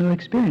up a whole new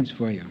experience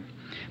for you.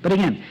 But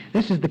again,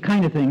 this is the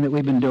kind of thing that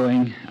we've been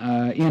doing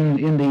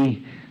in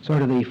the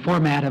sort of the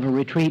format of a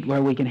retreat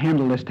where we can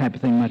handle this type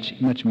of thing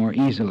much more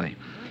easily.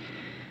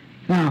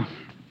 Now,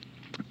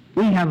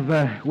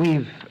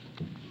 we've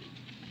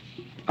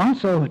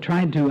also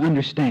tried to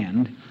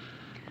understand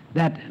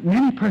that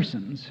many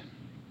persons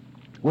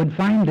would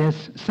find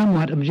this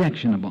somewhat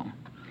objectionable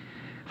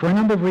for a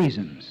number of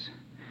reasons.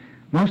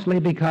 Mostly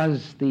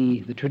because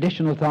the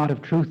traditional thought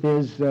of truth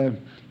is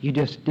you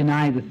just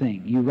deny the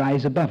thing, you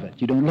rise above it,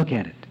 you don't look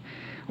at it.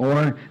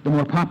 Or the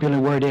more popular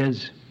word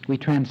is we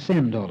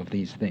transcend all of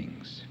these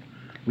things.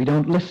 We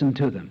don't listen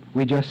to them.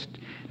 We just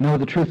know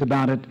the truth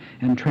about it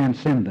and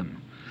transcend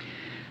them.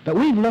 But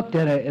we've looked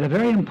at a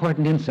very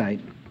important insight,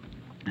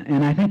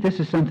 and I think this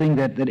is something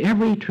that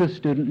every truth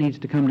student needs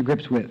to come to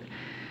grips with.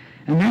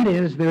 And that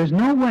is, there is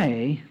no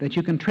way that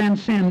you can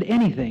transcend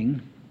anything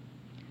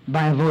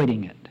by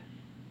avoiding it.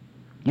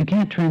 You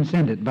can't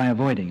transcend it by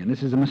avoiding it.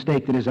 This is a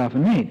mistake that is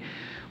often made.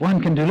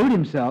 One can delude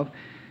himself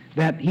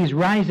that he's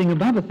rising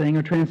above a thing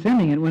or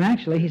transcending it when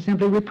actually he's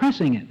simply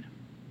repressing it.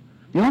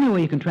 The only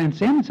way you can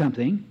transcend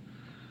something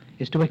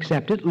is to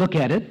accept it, look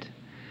at it,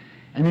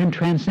 and then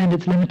transcend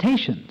its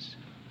limitations.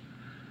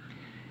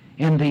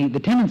 And the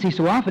tendency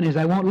so often is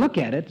I won't look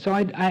at it, so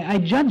I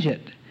judge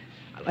it.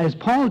 As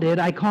Paul did,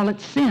 I call it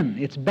sin.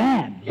 It's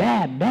bad.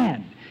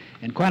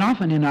 And quite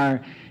often in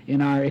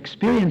our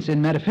experience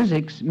in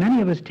metaphysics,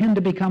 many of us tend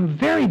to become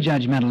very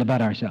judgmental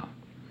about ourselves.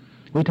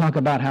 We talk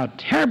about how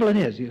terrible it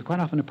is. Quite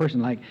often a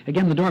person, like,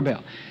 again, the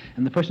doorbell,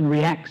 and the person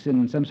reacts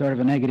in some sort of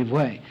a negative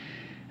way.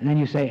 And then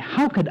you say,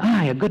 how could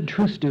I, a good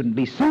truth student,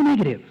 be so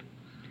negative?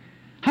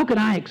 How could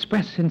I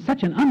express in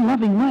such an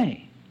unloving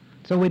way?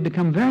 So we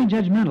become very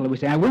judgmental. We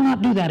say, I will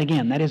not do that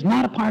again. That is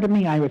not a part of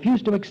me. I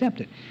refuse to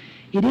accept it.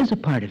 It is a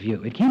part of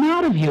you. It came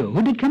out of you.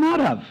 Who did it come out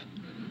of?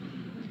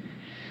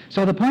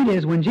 So the point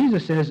is, when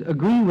Jesus says,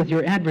 agree with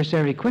your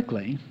adversary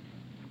quickly,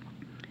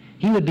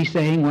 he would be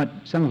saying what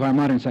some of our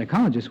modern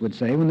psychologists would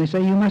say when they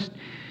say you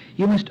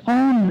must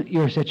own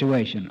your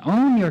situation,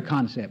 own your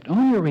concept,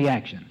 own your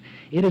reaction.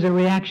 It is a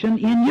reaction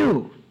in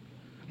you.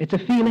 It's a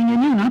feeling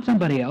in you, not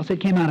somebody else.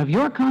 It came out of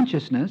your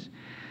consciousness.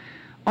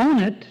 Own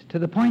it to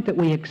the point that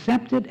we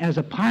accept it as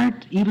a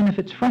part, even if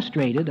it's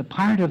frustrated, a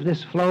part of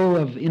this flow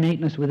of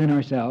innateness within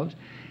ourselves.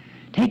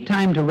 Take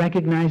time to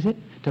recognize it,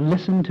 to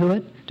listen to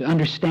it, to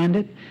understand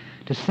it,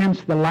 to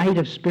sense the light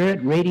of Spirit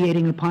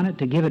radiating upon it,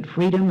 to give it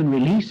freedom and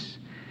release.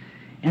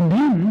 And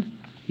then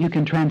you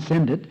can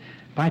transcend it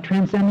by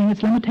transcending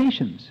its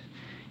limitations.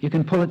 You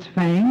can pull its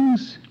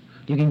fangs,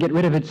 you can get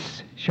rid of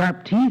its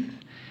sharp teeth,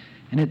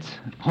 and its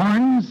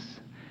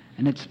horns,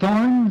 and its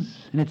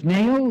thorns, and its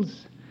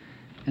nails,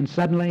 and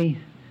suddenly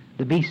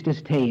the beast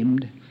is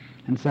tamed,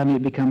 and suddenly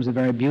it becomes a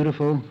very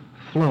beautiful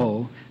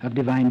flow of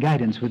divine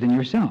guidance within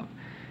yourself.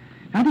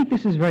 I think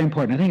this is very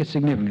important. I think it's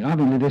significant.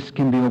 Obviously, this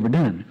can be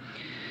overdone.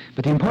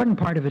 But the important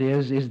part of it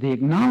is the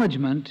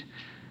acknowledgement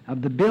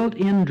of the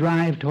built-in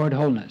drive toward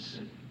wholeness.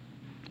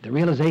 The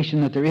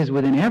realization that there is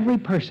within every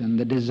person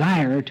the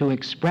desire to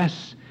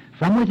express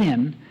from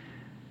within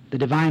the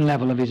divine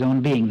level of his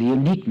own being, the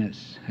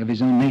uniqueness of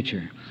his own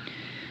nature.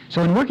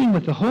 So in working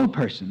with the whole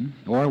person,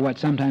 or what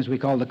sometimes we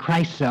call the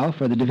Christ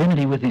self, or the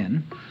divinity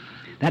within,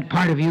 that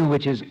part of you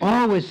which is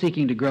always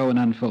seeking to grow and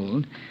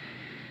unfold,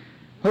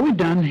 what we've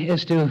done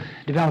is to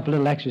develop a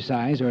little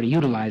exercise, or to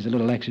utilize a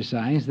little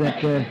exercise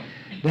that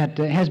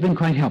has been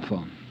quite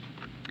helpful.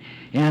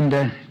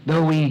 And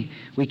though we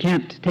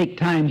can't take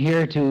time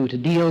here to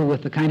deal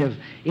with the kind of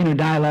inner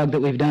dialogue that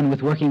we've done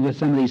with working with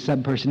some of these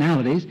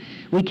subpersonalities,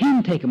 we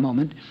can take a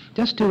moment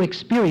just to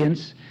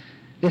experience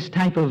this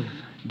type of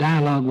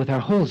dialogue with our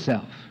whole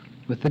self,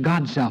 with the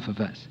God self of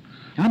us.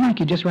 Now, I'd like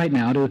you just right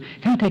now to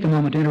kind of take a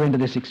moment to enter into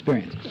this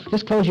experience.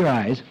 Just close your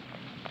eyes.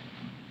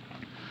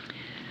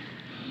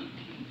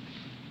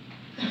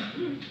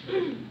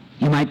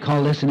 You might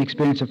call this an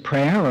experience of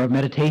prayer or of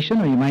meditation,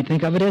 or you might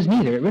think of it as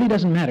neither. It really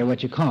doesn't matter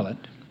what you call it.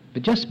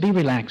 But just be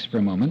relaxed for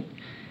a moment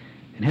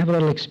and have a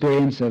little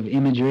experience of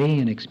imagery,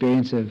 an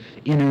experience of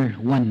inner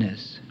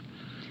oneness.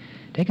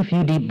 Take a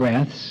few deep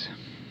breaths.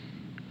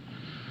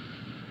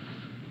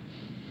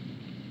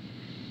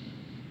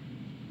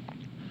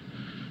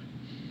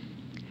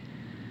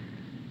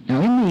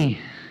 Now, in the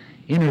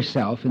inner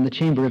self, in the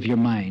chamber of your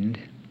mind,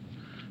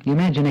 the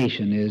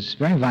imagination is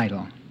very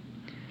vital.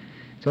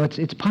 So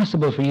it's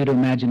possible for you to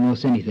imagine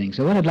most anything.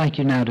 So what I'd like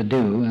you now to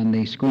do on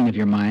the screen of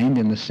your mind,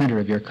 in the center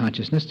of your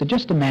consciousness, to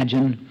just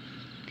imagine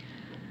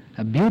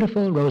a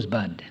beautiful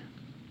rosebud,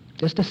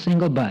 just a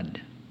single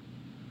bud.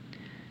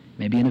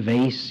 Maybe in a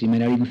vase, you may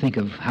not even think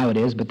of how it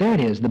is, but there it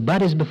is. The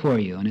bud is before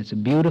you, and it's a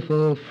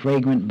beautiful,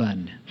 fragrant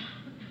bud,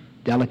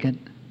 delicate,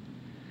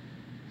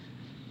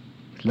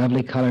 with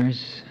lovely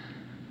colors,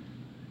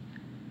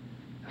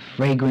 a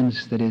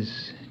fragrance that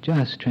is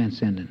just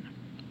transcendent.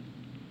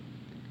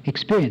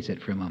 Experience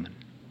it for a moment.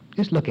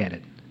 Just look at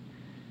it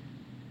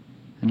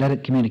and let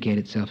it communicate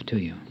itself to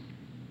you.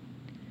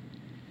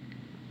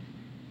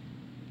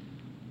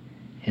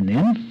 And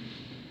then,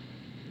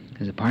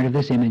 as a part of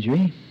this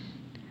imagery,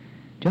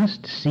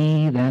 just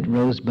see that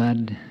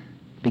rosebud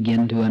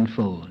begin to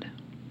unfold,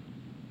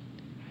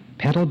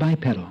 petal by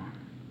petal,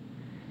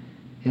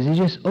 as it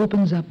just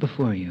opens up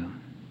before you,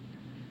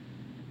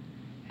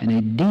 and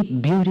a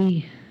deep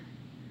beauty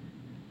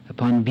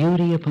upon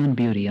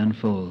beauty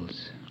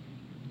unfolds.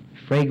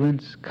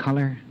 Fragrance,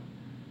 color,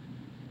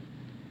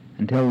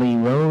 until the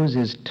rose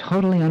is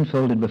totally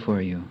unfolded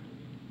before you,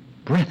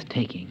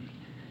 breathtaking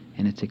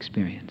in its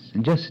experience.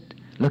 And just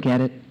look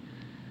at it,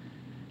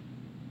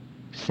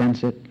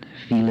 sense it,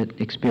 feel it,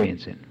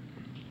 experience it.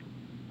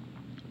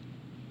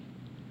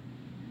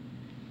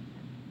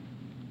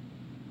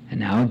 And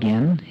now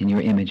again, in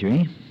your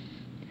imagery,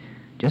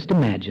 just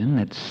imagine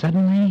that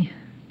suddenly,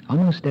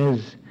 almost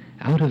as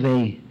out of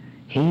a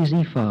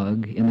hazy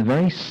fog, in the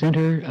very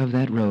center of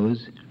that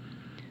rose,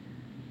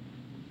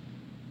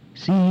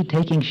 see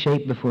taking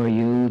shape before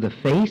you the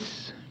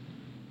face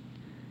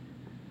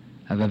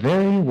of a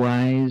very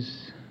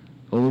wise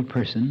old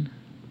person,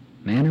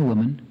 man or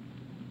woman,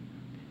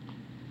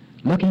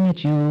 looking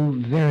at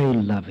you very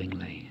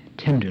lovingly,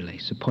 tenderly,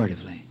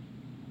 supportively.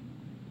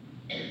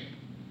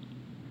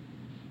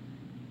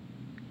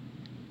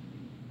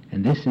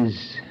 And this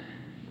is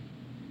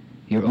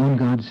your own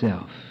God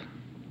self.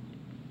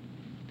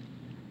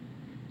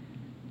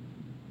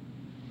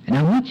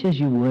 Now, much as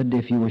you would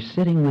if you were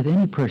sitting with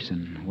any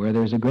person where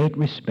there's a great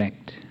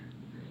respect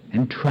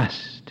and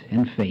trust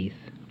and faith,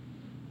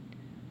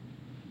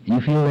 and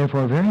you feel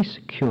therefore very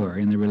secure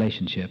in the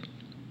relationship,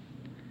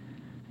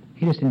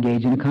 you just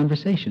engage in a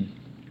conversation.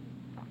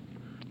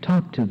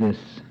 Talk to this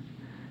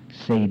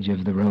sage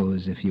of the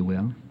rose, if you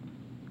will.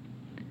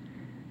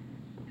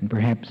 and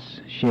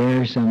perhaps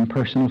share some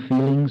personal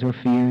feelings or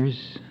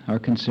fears or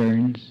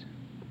concerns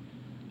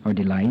or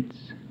delights.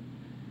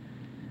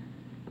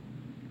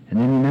 And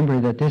then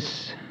remember that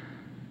this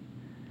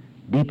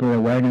deeper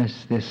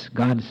awareness, this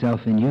God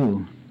self in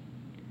you,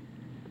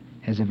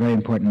 has a very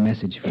important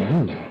message for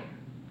you.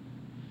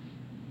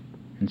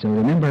 And so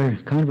remember,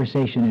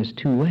 conversation is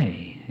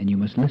two-way, and you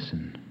must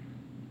listen.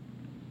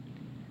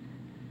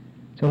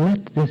 So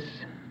let this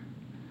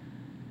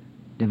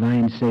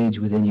divine sage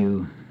within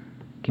you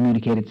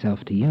communicate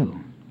itself to you.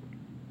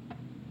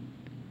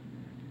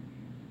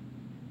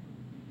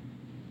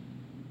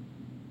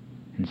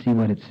 And see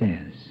what it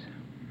says.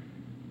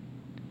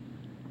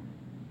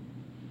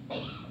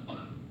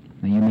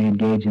 Now you may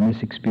engage in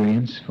this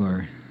experience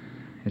for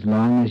as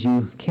long as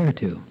you care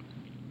to.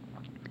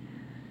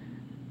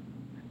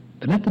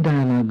 But let the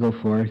dialogue go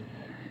forth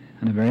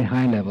on a very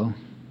high level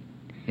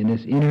in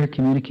this inner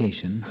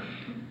communication,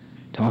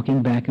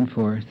 talking back and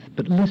forth,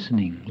 but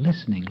listening.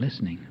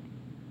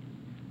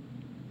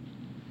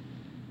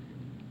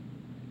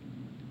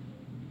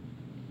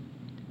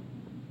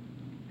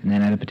 And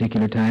then at a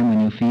particular time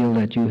when you feel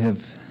that you have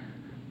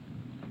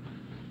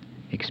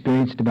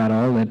experienced about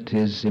all that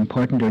is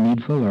important or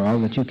needful or all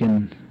that you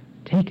can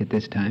take at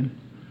this time,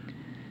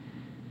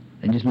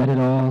 then just let it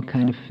all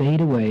kind of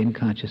fade away in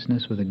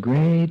consciousness with a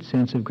great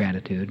sense of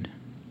gratitude,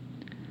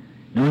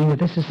 knowing that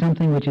this is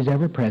something which is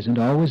ever present,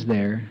 always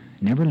there,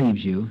 never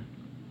leaves you,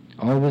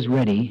 always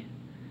ready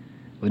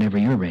whenever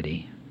you're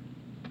ready.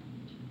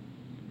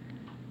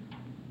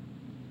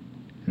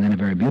 And then a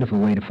very beautiful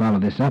way to follow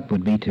this up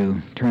would be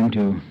to turn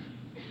to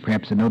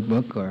perhaps a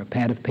notebook or a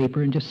pad of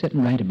paper and just sit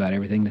and write about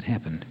everything that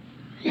happened.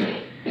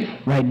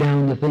 Write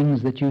down the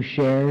things that you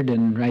shared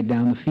and write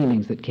down the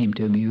feelings that came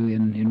to you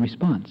in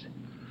response.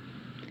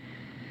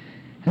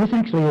 And this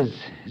actually is,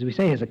 as we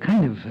say, is a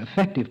kind of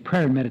effective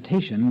prayer and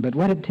meditation, but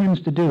what it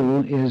tends to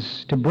do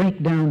is to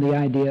break down the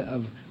idea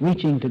of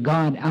reaching to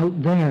God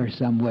out there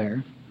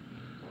somewhere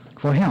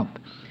for help.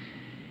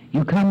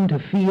 You come to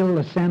feel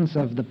a sense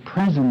of the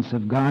presence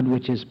of God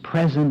which is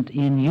present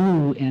in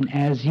you and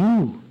as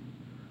you,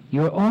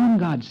 your own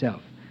God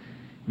self.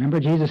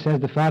 Remember, Jesus says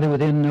the Father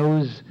within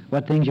knows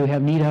what things you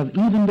have need of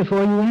even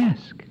before you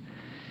ask.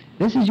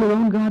 This is your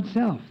own God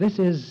self. This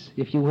is,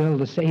 if you will,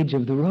 the sage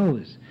of the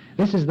rose.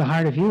 This is the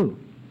heart of you.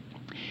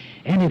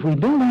 And if we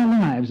build our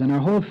lives and our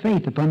whole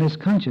faith upon this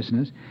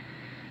consciousness,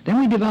 then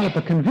we develop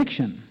a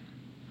conviction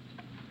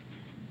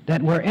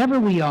that wherever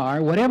we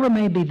are, whatever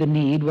may be the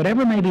need,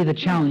 whatever may be the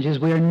challenges,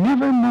 we are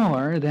never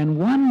more than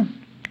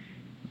one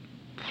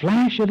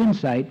flash of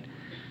insight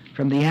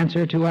from the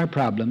answer to our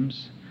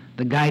problems,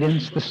 the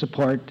guidance, the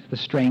support, the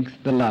strength,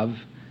 the love,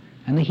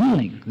 and the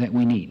healing that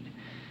we need.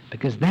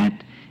 Because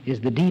that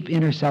is the deep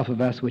inner self of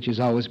us which is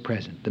always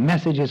present. The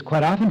message is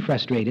quite often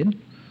frustrated.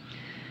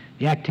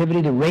 The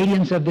activity, the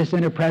radiance of this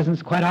inner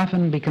presence quite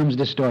often becomes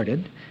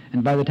distorted,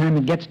 and by the time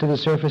it gets to the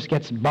surface,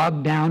 gets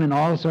bogged down in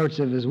all sorts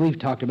of, as we've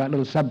talked about,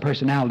 little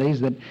sub-personalities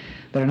that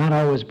are not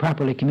always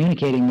properly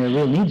communicating their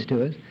real needs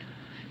to us.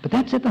 But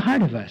that's at the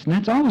heart of us, and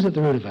that's always at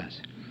the root of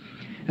us.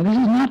 And this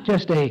is not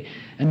just a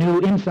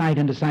new insight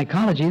into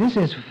psychology. This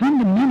is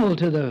fundamental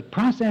to the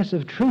process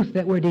of truth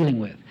that we're dealing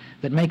with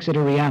that makes it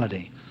a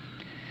reality.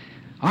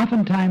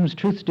 Oftentimes,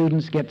 truth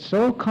students get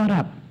so caught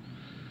up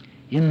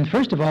in,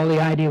 first of all, the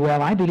idea,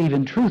 well, I believe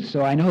in truth,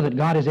 so I know that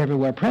God is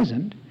everywhere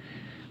present,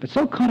 but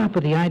so caught up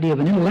with the idea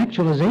of an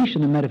intellectualization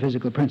of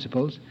metaphysical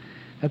principles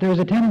that there is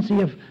a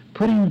tendency of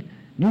putting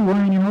new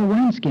wine in old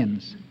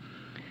wineskins.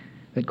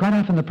 That quite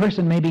often the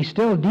person may be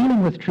still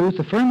dealing with truth,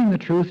 affirming the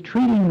truth,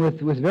 treating with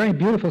very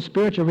beautiful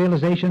spiritual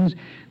realizations,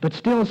 but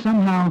still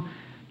somehow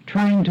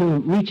trying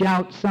to reach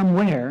out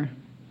somewhere,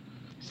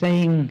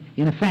 saying,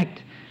 in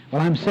effect,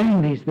 well, I'm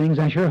saying these things,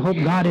 I sure hope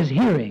God is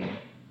hearing.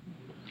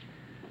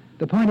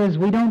 The point is,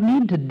 we don't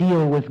need to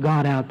deal with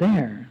God out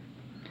there.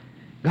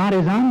 God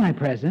is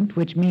omnipresent,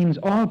 which means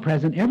all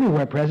present,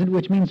 everywhere present,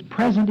 which means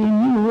present in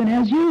you and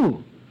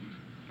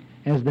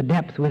as the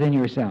depth within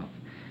yourself.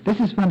 This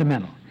is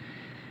fundamental.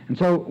 And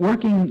so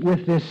working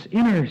with this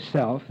inner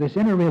self, this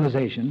inner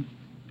realization,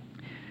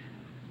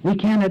 we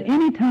can at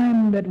any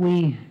time that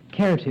we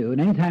care to, and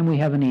any time we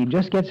have a need,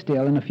 just get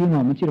still in a few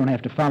moments. You don't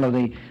have to follow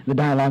the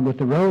dialogue with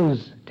the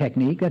rose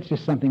technique. That's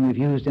just something we've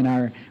used in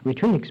our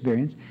retreat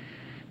experience.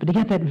 But to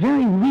get that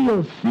very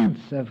real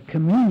sense of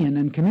communion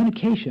and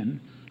communication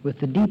with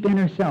the deep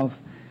inner self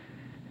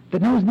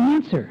that knows the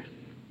answer.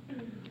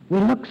 We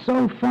look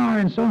so far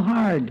and so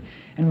hard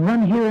and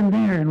run here and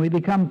there, and we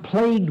become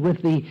plagued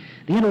with the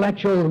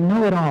intellectual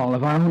know-it-all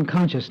of our own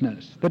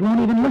consciousness that won't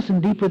even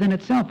listen deep within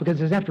itself, because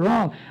it says, after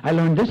all, I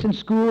learned this in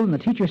school, and the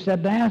teacher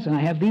said that, and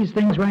I have these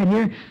things right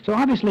here, so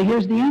obviously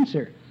here's the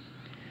answer.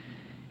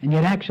 And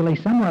yet actually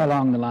somewhere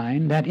along the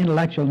line, that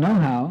intellectual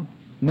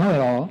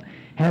know-it-all,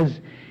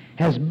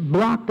 has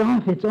blocked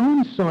off its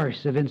own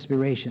source of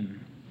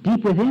inspiration.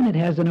 Deep within it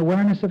has an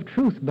awareness of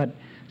truth, but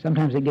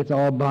sometimes it gets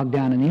all bogged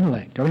down in the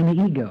intellect, or in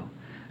the ego,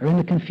 or in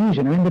the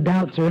confusion, or in the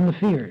doubts, or in the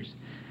fears.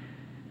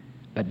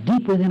 But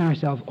deep within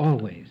ourselves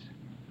always,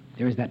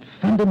 There is that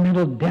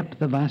fundamental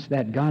depth of us,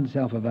 that God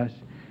self of us,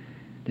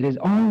 that is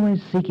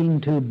always seeking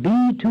to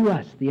be to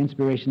us the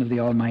inspiration of the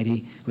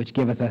Almighty, which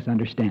giveth us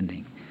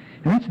understanding.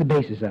 And that's the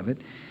basis of it.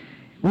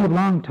 We have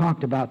long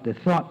talked about the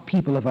thought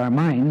people of our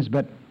minds,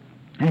 but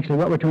actually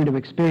what we're trying to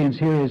experience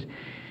here is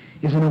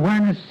an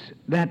awareness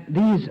that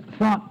these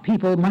thought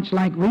people, much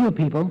like real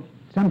people,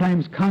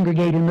 sometimes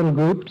congregate in little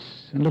groups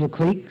and little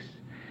cliques,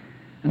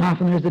 and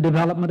often there's the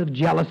development of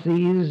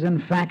jealousies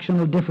and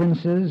factional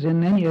differences as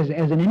in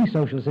any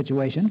social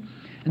situation.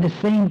 And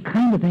the same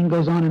kind of thing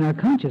goes on in our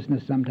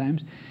consciousness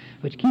sometimes,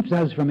 which keeps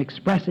us from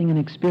expressing and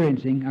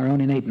experiencing our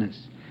own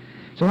innateness.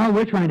 So all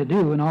we're trying to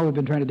do, and all we've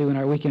been trying to do in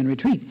our weekend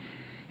retreat,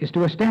 is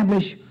to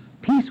establish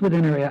peace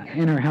within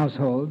our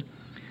household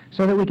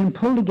so that we can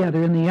pull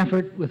together in the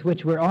effort with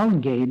which we're all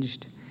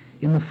engaged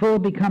in the full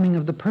becoming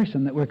of the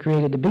person that we're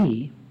created to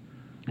be.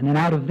 And then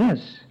out of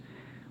this,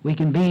 we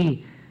can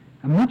be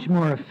a much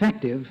more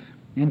effective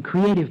and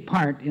creative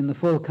part in the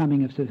full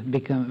becoming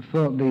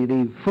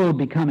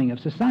of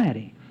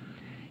society,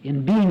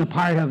 in being a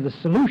part of the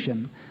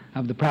solution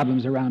of the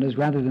problems around us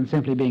rather than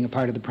simply being a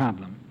part of the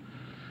problem.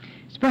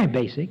 It's very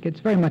basic. It's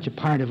very much a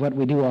part of what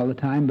we do all the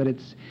time, but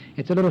it's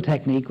a little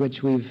technique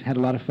which we've had a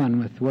lot of fun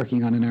with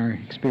working on in our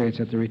experience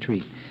at the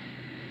retreat.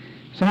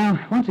 So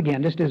now, once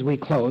again, just as we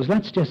close,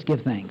 let's just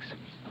give thanks.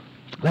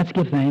 Let's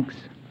give thanks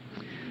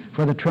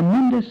for the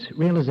tremendous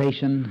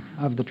realization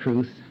of the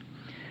truth,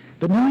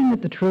 but knowing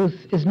that the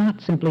truth is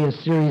not simply a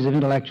series of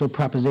intellectual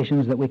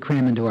propositions that we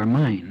cram into our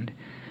mind,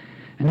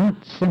 and not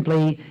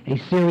simply a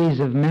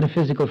series of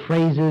metaphysical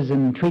phrases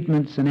and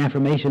treatments and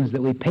affirmations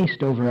that we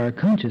paste over our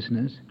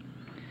consciousness,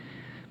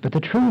 but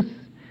the truth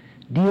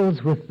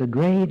deals with the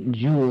great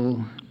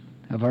jewel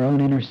of our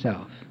own inner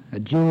self, a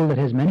jewel that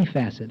has many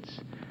facets,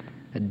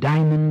 a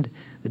diamond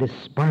that is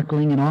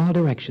sparkling in all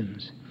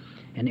directions,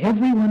 and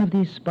every one of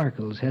these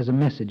sparkles has a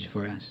message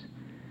for us.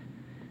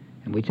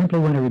 And we simply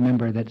want to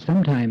remember that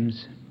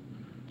sometimes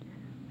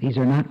these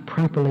are not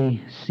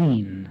properly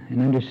seen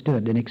and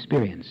understood and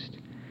experienced.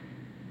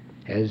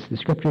 As the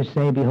scriptures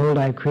say, behold,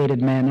 I have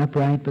created man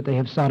upright, but they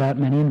have sought out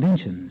many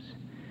inventions.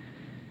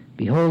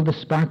 Behold, the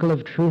sparkle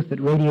of truth that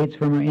radiates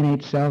from our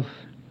innate self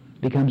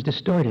becomes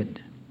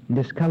distorted and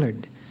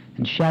discolored,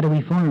 and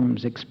shadowy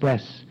forms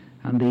express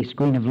on the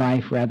screen of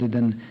life rather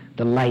than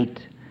the light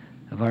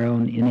of our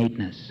own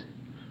innateness.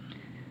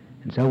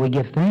 And so we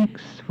give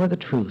thanks for the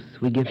truth.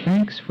 We give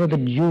thanks for the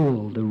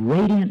jewel, the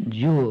radiant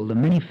jewel, the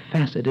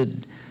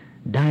many-faceted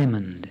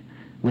diamond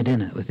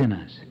within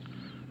us.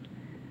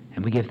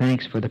 And we give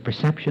thanks for the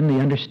perception,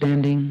 the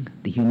understanding,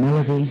 the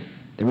humility,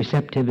 the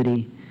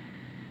receptivity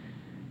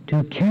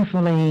to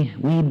carefully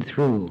weed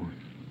through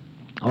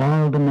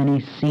all the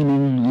many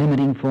seeming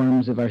limiting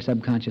forms of our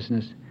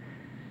subconsciousness,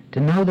 to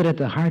know that at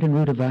the heart and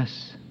root of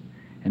us,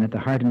 and at the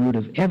heart and root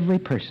of every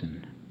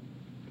person,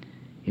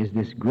 is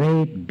this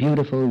great,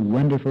 beautiful,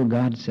 wonderful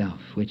God self,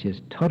 which is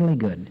totally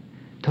good,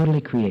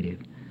 totally creative,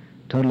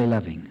 totally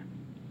loving.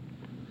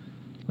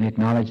 We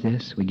acknowledge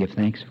this, we give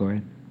thanks for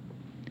it,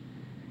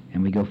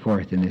 and we go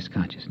forth in this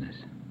consciousness.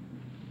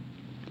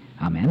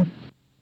 Amen.